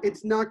not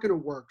going to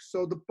work.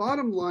 So the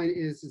bottom line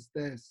is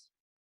this.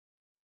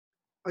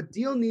 A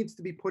deal needs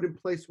to be put in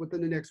place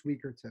within the next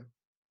week or two.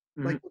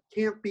 There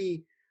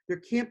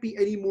can't be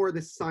any more of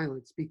this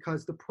silence,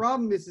 because the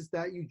problem is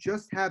that you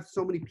just have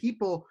so many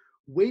people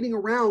waiting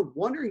around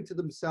wondering to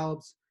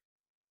themselves,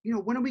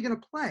 when are we going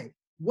to play?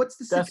 What's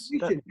the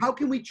situation? How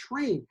can we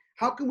train?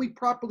 How can we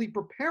properly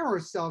prepare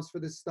ourselves for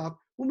this stuff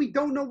when we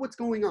don't know what's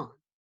going on?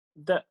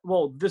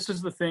 This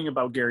is the thing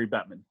about Gary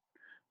Bettman.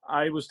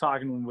 I was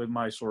talking with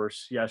my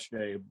source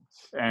yesterday,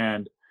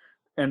 and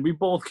we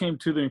both came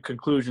to the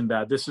conclusion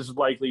that this is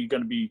likely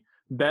going to be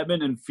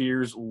Bettman and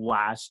Fear's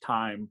last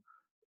time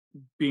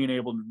being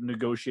able to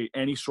negotiate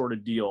any sort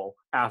of deal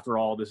after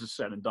all this is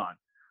said and done.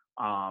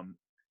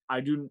 I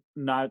do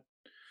not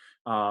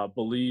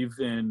believe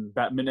in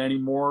Bettman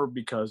anymore,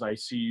 because I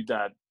see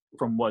that,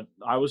 from what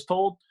I was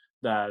told,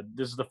 that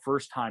this is the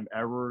first time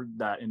ever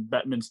that in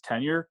Bettman's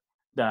tenure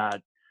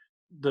that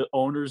the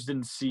owners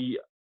didn't see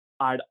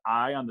eye to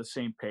eye on the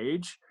same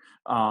page.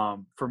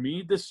 For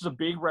me, this is a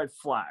big red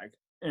flag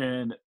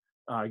in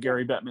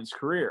Gary Bettman's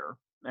career.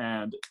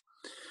 And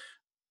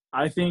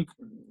I think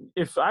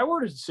if I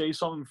were to say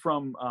something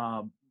from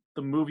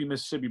the movie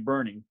Mississippi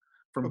Burning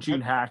from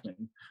Gene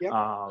Hackman, Yep.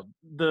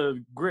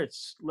 the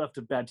Grits left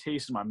a bad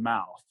taste in my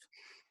mouth.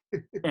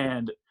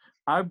 And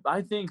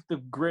I think the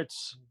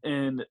Grits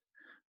and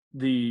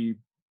the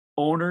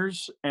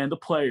owners and the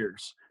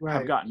players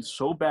have gotten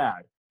so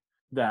bad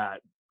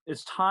that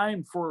it's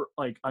time for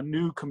like a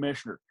new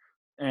commissioner.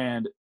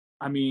 And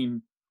I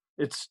mean,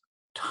 it's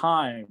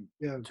time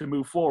to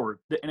move forward.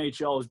 The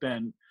NHL has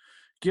been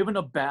given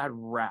a bad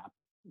rap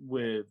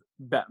with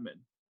Bettman.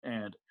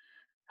 And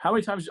how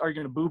many times are you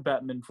going to boo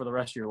Bettman for the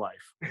rest of your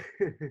life?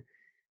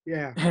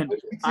 Yeah. And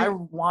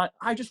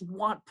I just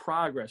want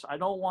progress. I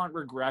don't want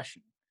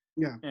regression.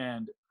 Yeah.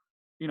 And,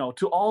 you know,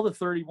 to all the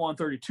 31,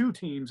 32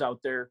 teams out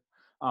there,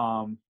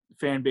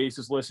 fan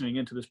bases listening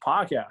into this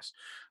podcast,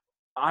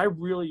 I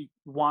really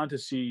want to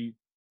see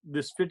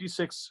this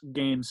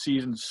 56-game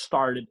season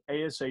started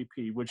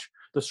ASAP, which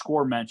the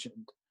score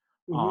mentioned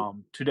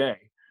today.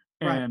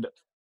 And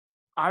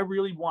I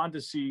really want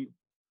to see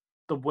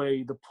the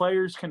way the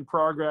players can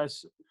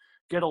progress,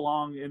 get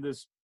along in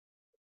this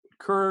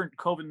current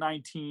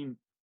COVID-19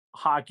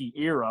 hockey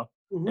era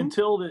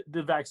until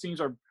the vaccines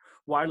are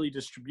widely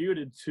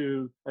distributed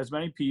to as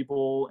many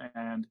people.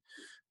 And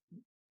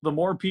the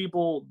more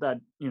people that,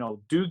 you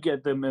know, do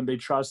get them and they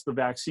trust the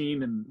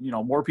vaccine, and, you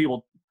know, more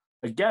people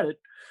that get it,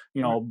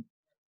 you know,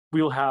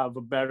 we'll have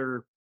a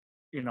better,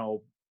 you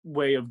know,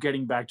 way of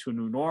getting back to a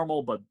new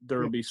normal. But there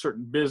will be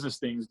certain business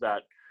things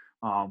that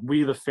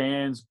we, the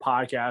fans,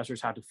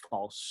 podcasters, have to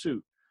follow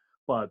suit.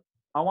 But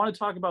I want to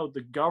talk about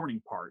the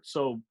governing part.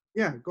 So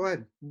yeah, go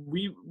ahead.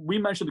 We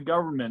mentioned the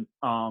government,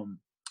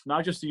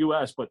 not just the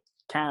U.S., but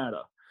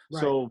Canada.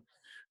 Right. So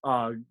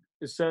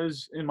it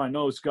says in my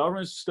notes,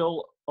 governments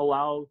still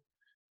allow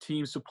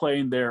teams to play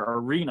in their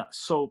arenas.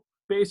 So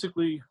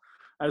basically,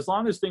 as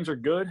long as things are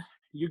good,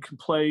 you can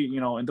play, you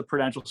know, in the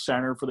Prudential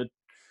Center for the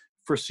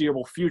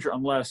foreseeable future,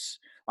 unless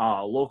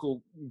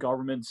local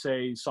governments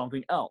say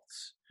something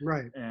else.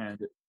 Right. And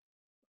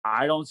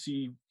I don't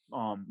see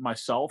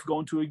myself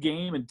going to a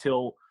game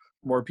until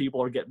more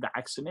people are getting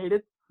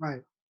vaccinated.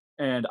 Right.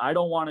 And I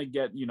don't want to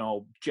get, you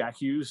know, Jack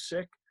Hughes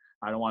sick.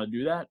 I don't want to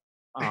do that.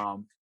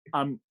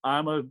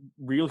 I'm a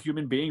real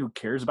human being who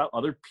cares about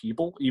other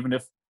people, even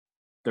if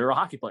they're a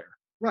hockey player.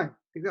 Right.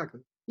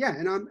 Exactly. Yeah.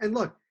 And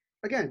look,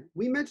 again,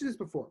 we mentioned this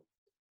before.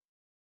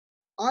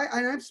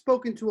 I've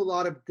spoken to a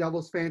lot of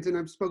Devils fans, and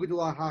I've spoken to a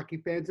lot of hockey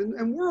fans,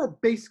 and we're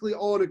basically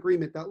all in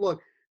agreement that, look,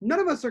 none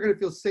of us are going to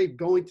feel safe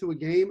going to a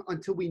game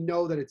until we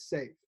know that it's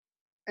safe.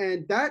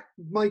 And that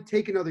might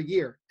take another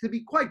year, to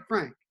be quite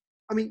frank.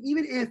 I mean,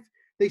 even if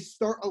they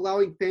start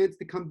allowing fans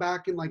to come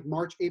back in like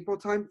March, April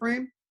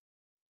timeframe,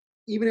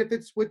 even if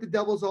it's with the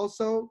Devils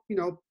also, you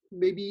know,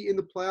 maybe in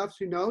the playoffs,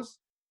 who knows?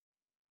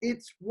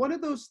 It's one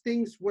of those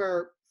things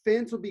where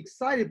fans will be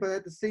excited, but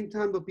at the same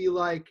time, they'll be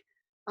like,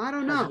 I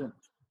don't know.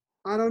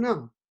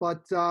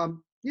 But,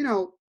 you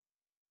know,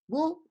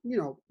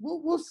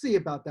 we'll see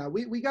about that.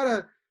 We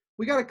got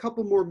a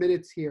couple more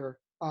minutes here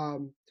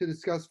to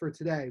discuss for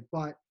today.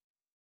 But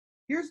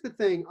here's the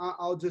thing.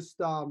 I'll just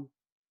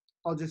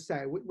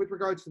say with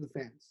regards to the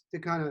fans, to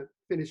kind of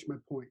finish my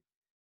point.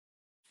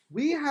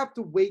 We have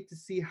to wait to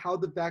see how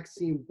the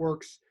vaccine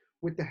works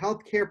with the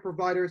healthcare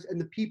providers and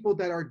the people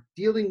that are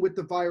dealing with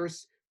the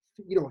virus,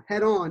 you know,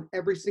 head on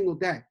every single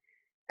day.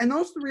 And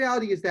also the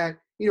reality is that,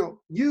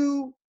 you,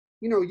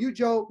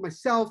 Joe,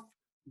 myself,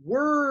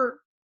 we're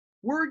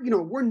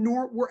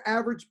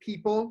average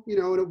people, you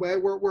know, in a way.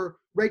 We're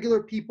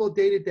regular people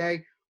day to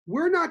day.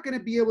 We're not going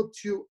to be able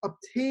to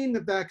obtain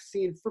the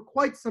vaccine for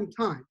quite some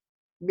time.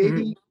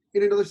 Maybe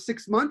in another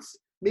 6 months,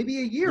 maybe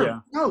a year. Yeah.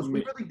 Who knows?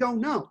 We really don't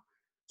know.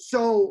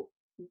 So,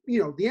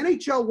 you know, the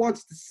NHL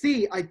wants to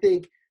see, I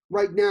think,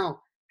 right now,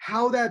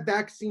 how that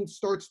vaccine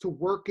starts to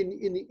work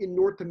in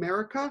North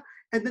America,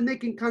 and then they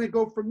can kind of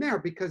go from there,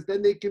 because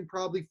then they can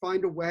probably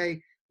find a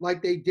way,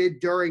 like they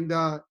did during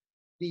with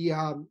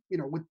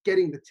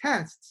getting the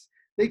tests,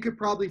 they could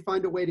probably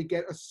find a way to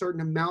get a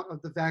certain amount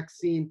of the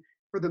vaccine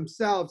for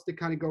themselves to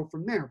kind of go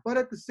from there. But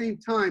at the same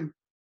time,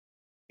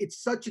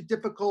 it's such a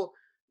difficult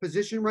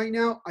position right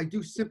now. I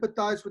do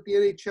sympathize with the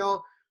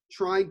NHL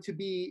trying to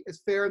be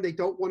as fair, and they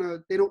don't want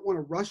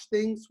to rush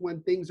things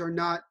when things are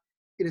not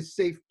in a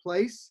safe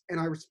place. And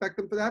I respect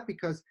them for that,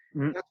 because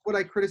that's what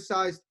I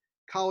criticized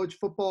college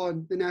football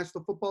and the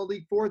National Football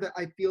League for, that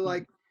I feel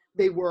like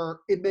they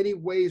were in many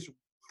ways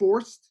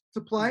forced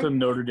to play. The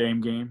Notre Dame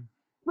game.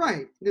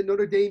 Right. The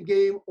Notre Dame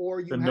game,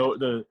 or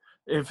the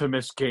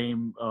infamous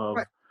game of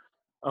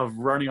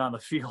running on the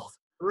field.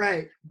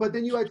 Right. But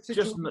then you had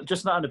situations.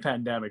 Just not in a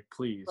pandemic,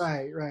 please.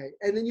 Right.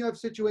 And then you have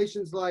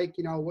situations like,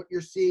 you know, what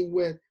you're seeing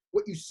with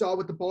what you saw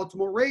with the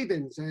Baltimore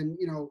Ravens and,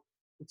 you know,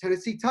 the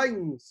Tennessee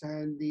Titans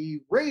and the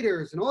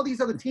Raiders and all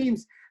these other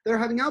teams that are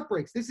having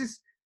outbreaks. This is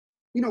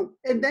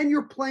and then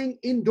you're playing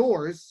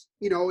indoors,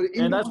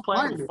 and that's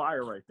playing with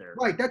fire right there.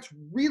 Right. That's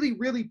really,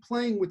 really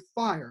playing with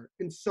fire.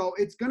 And so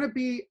it's going to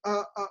be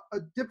a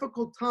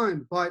difficult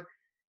time. But,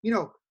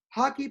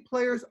 hockey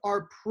players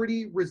are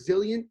pretty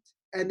resilient,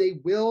 and they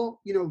will,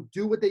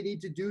 do what they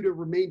need to do to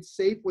remain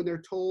safe when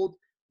they're told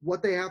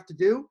what they have to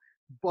do.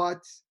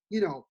 But,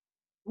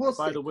 we'll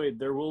see. By the way,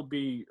 there will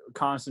be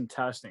constant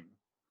testing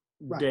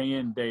day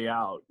in, day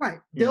out. Right.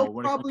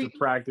 When it comes to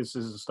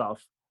practices and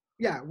stuff.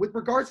 Yeah. With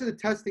regards to the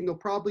testing,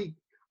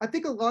 I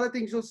think a lot of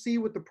things you'll see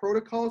with the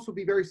protocols will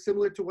be very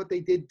similar to what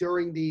they did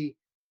during the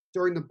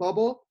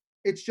bubble.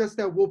 It's just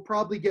that we'll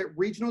probably get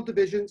regional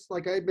divisions,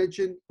 like I had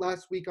mentioned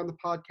last week on the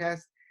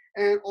podcast,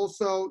 and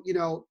also,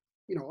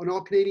 an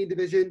all-Canadian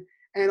division,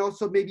 and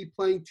also maybe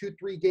playing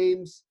 2-3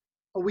 games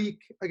a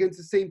week against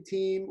the same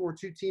team or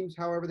two teams,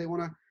 however they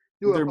want to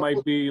do it. There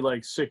might be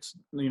like 6,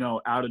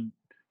 out of,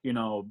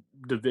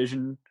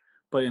 division,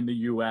 but in the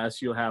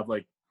U.S. you'll have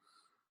like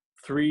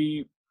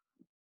 3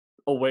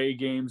 away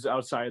games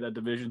outside of that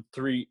division,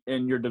 3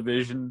 in your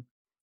division.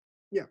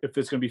 Yeah. If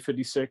it's going to be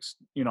 56,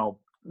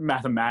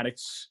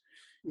 mathematics,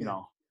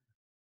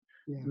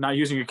 not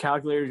using your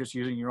calculator, just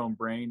using your own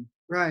brain.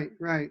 Right.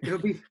 It'll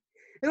be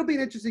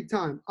an interesting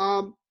time.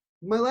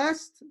 My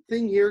last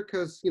thing here,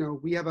 because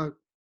we have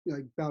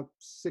about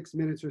 6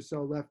 minutes or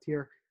so left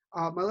here.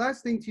 My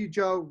last thing to you,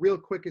 Joe, real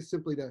quick, is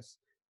simply this.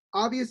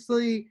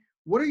 Obviously,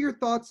 what are your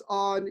thoughts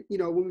on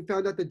when we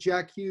found out that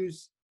Jack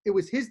Hughes, it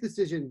was his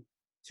decision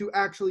to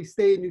actually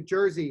stay in New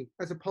Jersey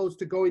as opposed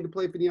to going to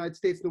play for the United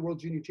States in the World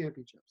Junior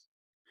Championships?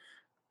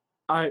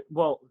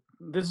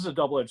 This is a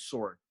double-edged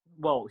sword.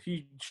 Well,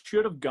 he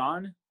should have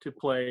gone to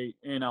play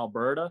in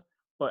Alberta,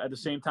 but at the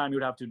same time, he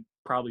would have to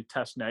probably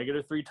test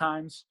negative 3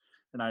 times.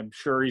 And I'm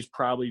sure he's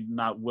probably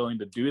not willing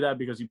to do that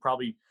because he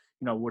probably,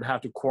 would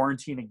have to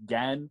quarantine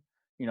again,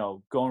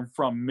 going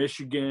from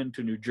Michigan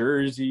to New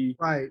Jersey.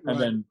 Right.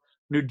 Then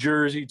New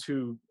Jersey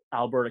to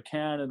Alberta,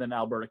 Canada, then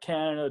Alberta,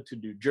 Canada to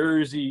New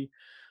Jersey.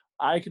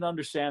 I can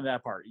understand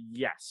that part.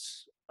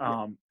 Yes.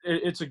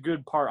 It's a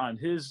good part on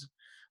his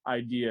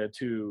idea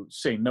to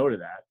say no to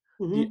that.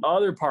 Mm-hmm. The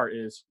other part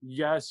is,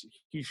 yes,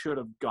 he should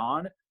have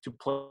gone to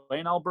play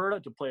in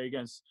Alberta, to play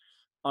against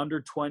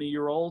under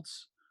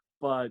 20-year-olds.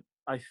 But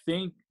I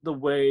think the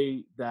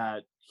way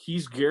that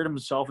he's geared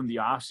himself in the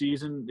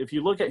offseason, if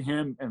you look at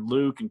him and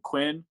Luke and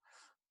Quinn,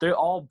 they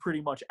all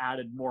pretty much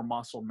added more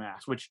muscle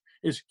mass, which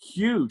is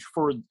huge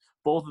for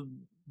both of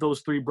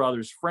those 3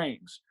 brothers'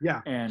 frames.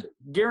 Yeah. And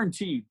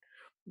guaranteed,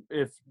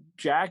 if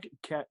Jack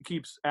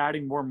keeps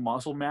adding more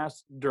muscle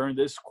mass during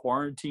this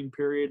quarantine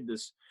period,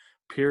 this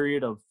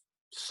period of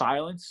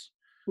silence,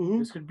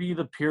 this could be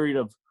the period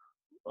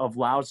of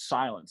loud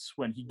silence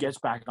when he gets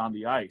back on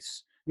the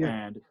ice. Yeah.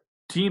 And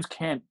teams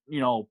can't,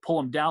 pull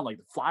him down like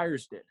the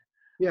Flyers did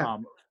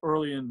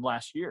early in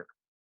last year.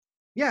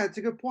 Yeah, it's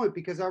a good point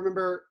because I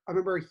remember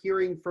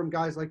hearing from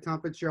guys like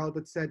Tom Fitzgerald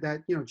that said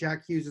that,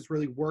 Jack Hughes has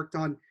really worked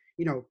on,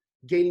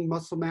 gaining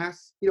muscle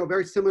mass,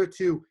 very similar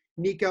to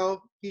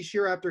Nico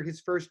Hischier after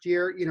his first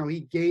year.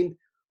 He gained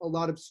a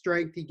lot of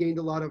strength. He gained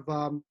a lot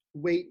of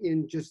weight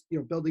in just,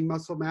 building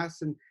muscle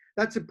mass. And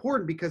that's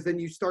important because then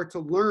you start to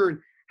learn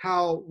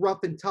how rough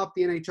and tough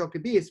the NHL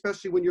can be,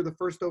 especially when you're the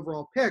first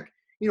overall pick.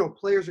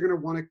 Players are going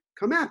to want to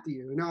come after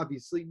you. And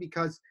obviously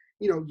because,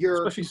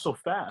 you're – especially so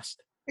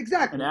fast.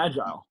 Exactly. And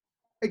agile.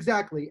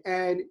 Exactly.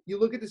 And you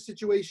look at the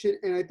situation,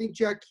 and I think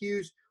Jack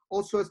Hughes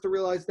also has to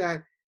realize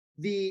that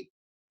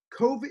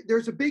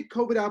there's a big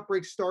COVID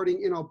outbreak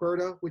starting in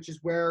Alberta, which is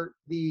where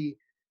the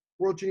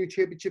World Junior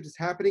Championships is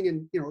happening.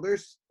 And,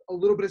 there's a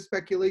little bit of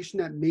speculation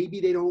that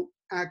maybe they don't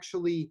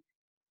actually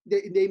 –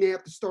 they may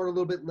have to start a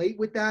little bit late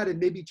with that, and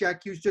maybe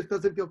Jack Hughes just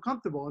doesn't feel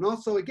comfortable. And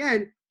also,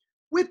 again,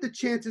 with the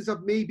chances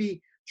of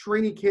maybe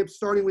training camp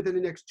starting within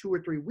the next 2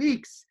 or 3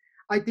 weeks,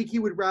 I think he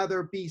would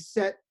rather be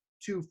set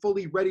to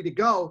fully ready to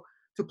go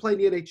to play in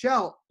the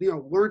NHL,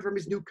 learn from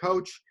his new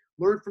coach,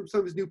 learn from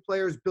some of his new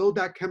players, build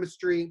that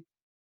chemistry,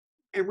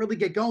 and really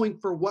get going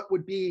for what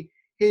would be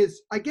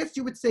his, I guess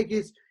you would say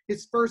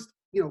his first,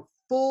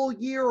 full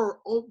year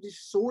or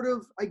sort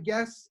of, I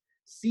guess,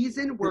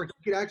 season where he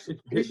could actually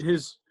finish.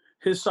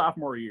 His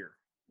sophomore year.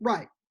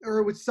 Right, or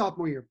it was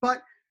sophomore year.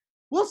 But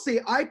we'll see.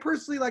 I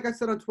personally, like I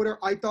said on Twitter,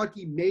 I thought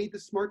he made the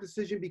smart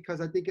decision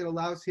because I think it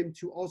allows him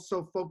to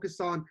also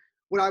focus on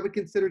what I would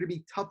consider to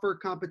be tougher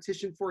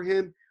competition for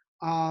him.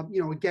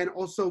 Again,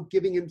 also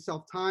giving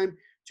himself time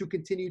to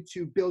continue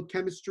to build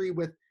chemistry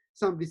with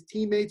some of his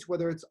teammates,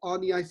 whether it's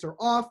on the ice or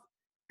off,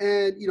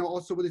 and,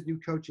 also with his new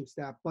coaching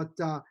staff. But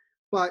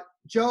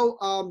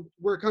Joe,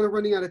 we're kind of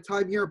running out of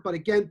time here. But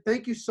again,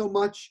 thank you so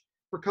much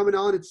for coming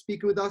on and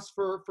speaking with us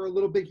for a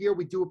little bit here.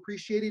 We do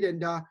appreciate it.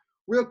 And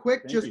real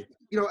quick, Thank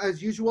you.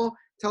 As usual,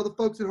 tell the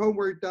folks at home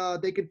where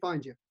they can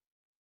find you.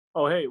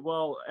 Oh, hey,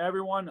 well,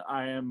 everyone,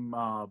 I am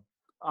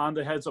on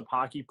the Heads Up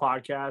Hockey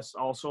podcast.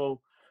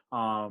 Also,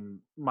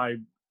 my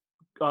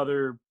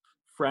other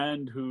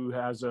friend who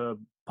has a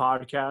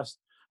podcast,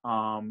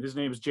 his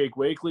name is Jake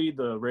Wakely,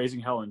 the Raising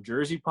Hell in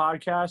Jersey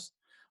podcast.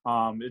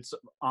 It's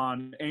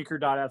on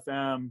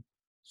Anchor.fm,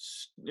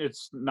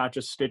 It's not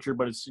just Stitcher,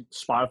 but it's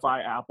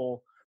Spotify,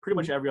 Apple, pretty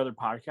much every other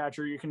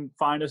podcatcher you can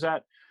find us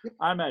at.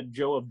 I'm at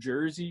Joe of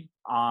Jersey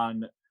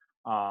on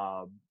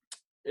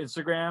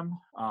Instagram,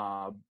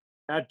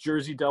 at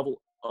Jersey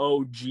Devil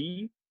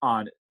OG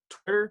on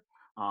Twitter.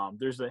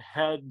 There's the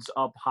Heads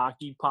Up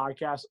Hockey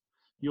podcast.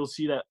 You'll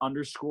see that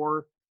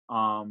underscore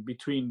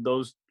between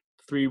those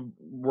 3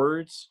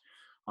 words.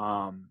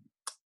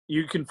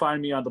 You can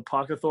find me on the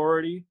Puck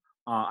Authority.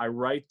 I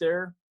write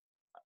there.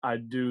 I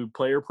do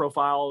player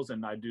profiles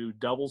and I do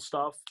double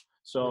stuff.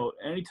 So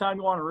anytime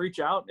you want to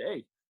reach out,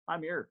 hey,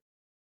 I'm here.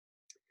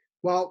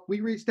 Well, we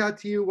reached out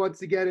to you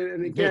once again,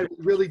 and again,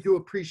 we really do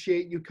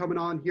appreciate you coming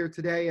on here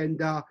today. And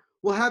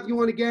we'll have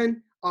you on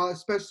again,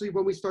 especially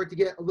when we start to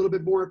get a little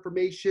bit more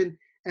information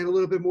and a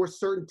little bit more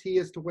certainty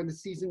as to when the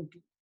season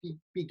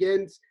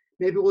begins.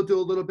 Maybe we'll do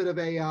a little bit of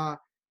a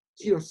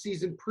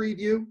season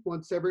preview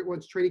once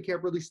training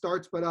camp really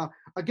starts. But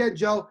again,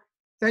 Joe,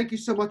 thank you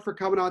so much for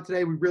coming on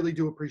today. We really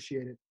do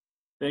appreciate it.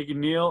 Thank you,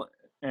 Neil,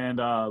 and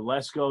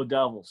let's go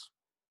Devils.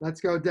 Let's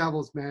go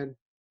Devils, man.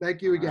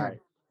 Thank you again. All right.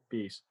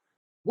 Peace.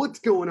 What's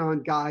going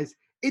on, guys?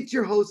 It's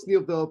your host,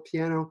 Neil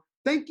Villapiano.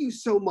 Thank you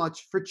so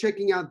much for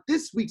checking out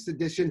this week's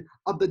edition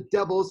of the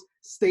Devils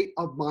State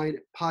of Mind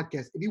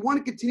podcast. If you want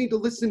to continue to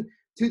listen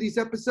to these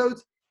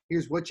episodes,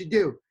 here's what you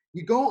do.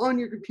 You go on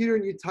your computer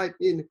and you type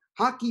in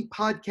Hockey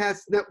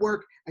Podcast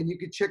Network, and you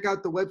can check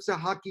out the website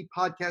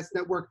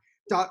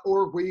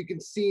hockeypodcastnetwork.org, where you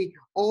can see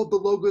all the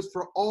logos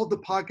for all the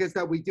podcasts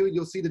that we do.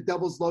 You'll see the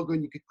Devils logo,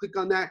 and you can click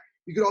on that.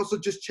 You could also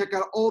just check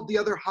out all the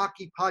other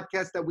hockey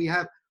podcasts that we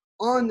have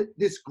on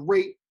this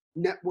great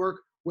network,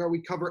 where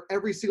we cover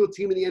every single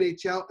team in the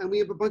NHL, and we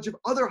have a bunch of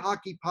other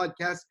hockey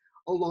podcasts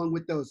along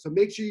with those. So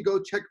make sure you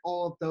go check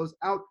all of those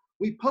out.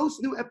 We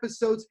post new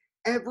episodes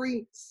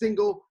every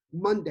single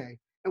Monday,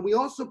 and we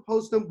also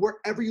post them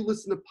wherever you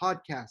listen to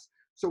podcasts.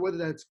 So whether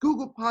that's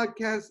Google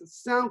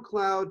Podcasts,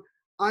 SoundCloud,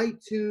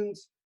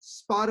 iTunes,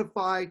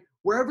 Spotify,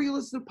 wherever you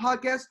listen to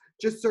podcasts,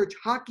 just search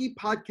Hockey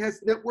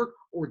Podcast Network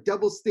or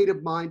Devils State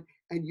of Mind,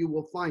 and you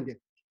will find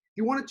it. If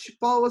you want to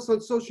follow us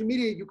on social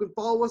media, you can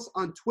follow us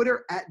on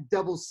Twitter at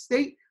Devils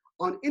State,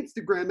 on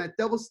Instagram at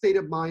Devils State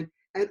of Mind,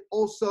 and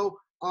also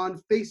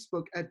on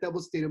Facebook at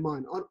Devils State of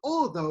Mind. On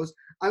all of those,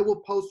 I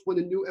will post when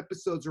the new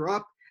episodes are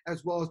up,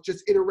 as well as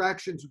just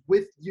interactions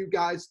with you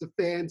guys, the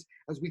fans,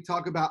 as we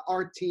talk about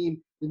our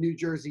team, the New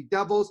Jersey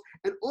Devils.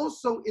 And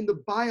also in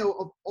the bio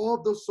of all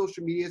of those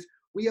social medias,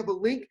 we have a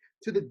link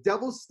to the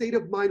Devils State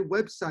of Mind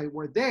website,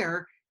 where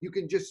there you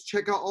can just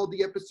check out all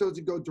the episodes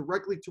and go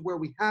directly to where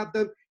we have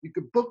them. You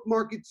can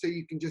bookmark it so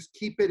you can just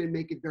keep it and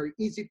make it very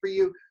easy for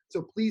you.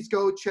 So please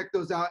go check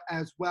those out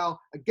as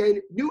well.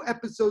 Again, new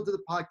episodes of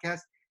the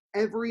podcast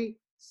every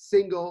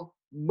single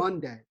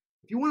Monday.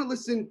 If you want to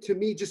listen to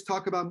me just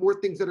talk about more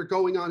things that are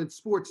going on in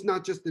sports,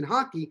 not just in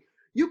hockey,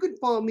 you can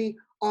follow me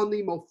on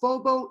the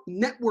Mofobo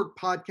Network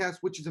podcast,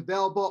 which is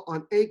available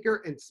on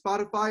Anchor and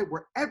Spotify,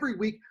 where every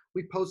week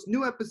we post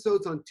new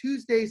episodes on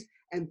Tuesdays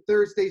and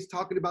Thursdays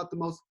talking about the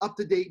most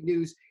up-to-date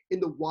news in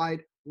the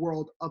wide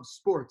world of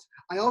sports.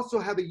 I also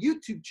have a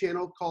YouTube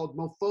channel called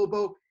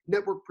Mofobo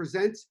Network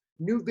Presents.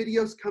 New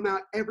videos come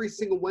out every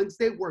single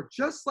Wednesday, where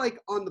just like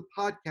on the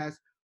podcast,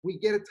 we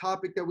get a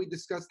topic that we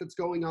discuss that's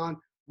going on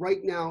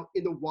right now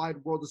in the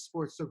wide world of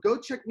sports. So go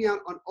check me out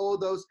on all of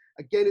those.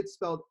 Again, it's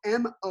spelled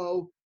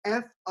Mofobo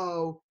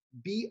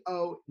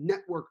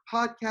Network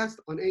Podcast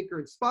on Anchor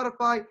and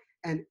Spotify,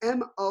 and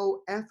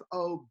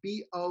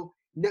Mofobo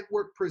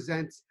Network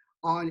Presents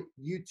on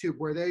YouTube,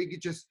 where there you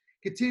can just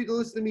continue to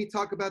listen to me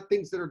talk about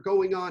things that are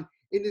going on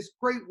in this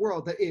great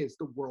world that is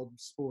the world of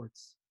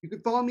sports. You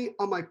can follow me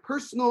on my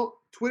personal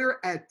Twitter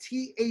at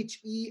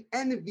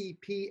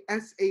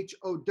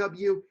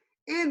THENVPSHOW,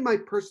 and my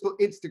personal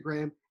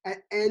Instagram at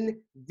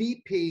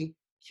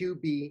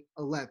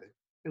NVPQB11.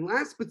 And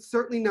last but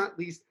certainly not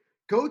least,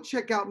 go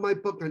check out my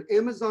book on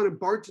Amazon and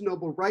Barnes &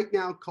 Noble right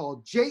now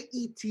called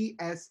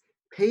JETS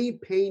Pain,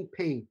 Pain,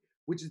 Pain,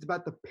 which is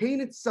about the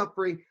pain and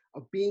suffering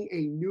of being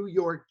a New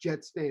York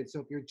Jets fan. So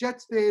if you're a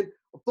Jets fan,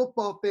 a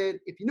football fan,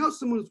 if you know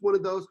someone who's one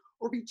of those,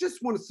 or if you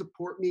just want to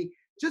support me,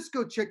 just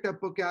go check that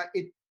book out.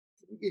 It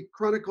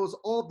chronicles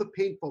all the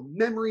painful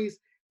memories,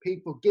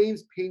 painful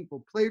games,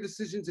 painful player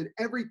decisions, and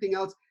everything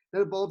else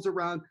that evolves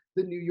around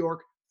the New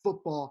York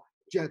Football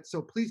Jets.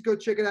 So please go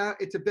check it out.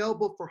 It's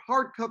available for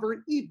hardcover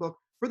and ebook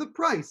for the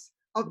price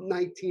of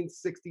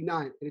 $19.69.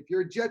 And if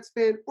you're a Jets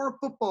fan or a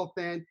football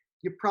fan,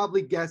 you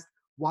probably guessed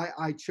why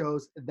I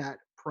chose that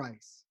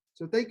price.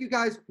 So thank you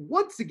guys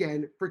once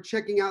again for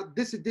checking out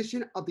this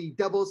edition of the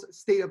Devils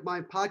State of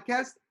Mind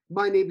podcast.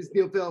 My name is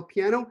Neil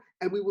Villapiano,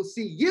 and we will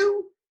see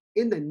you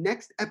in the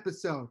next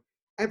episode.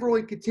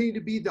 Everyone continue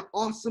to be the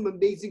awesome,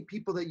 amazing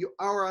people that you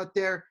are out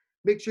there.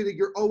 Make sure that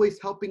you're always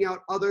helping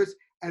out others.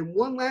 And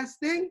one last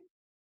thing,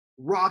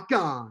 rock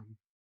on.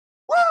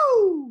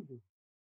 Woo!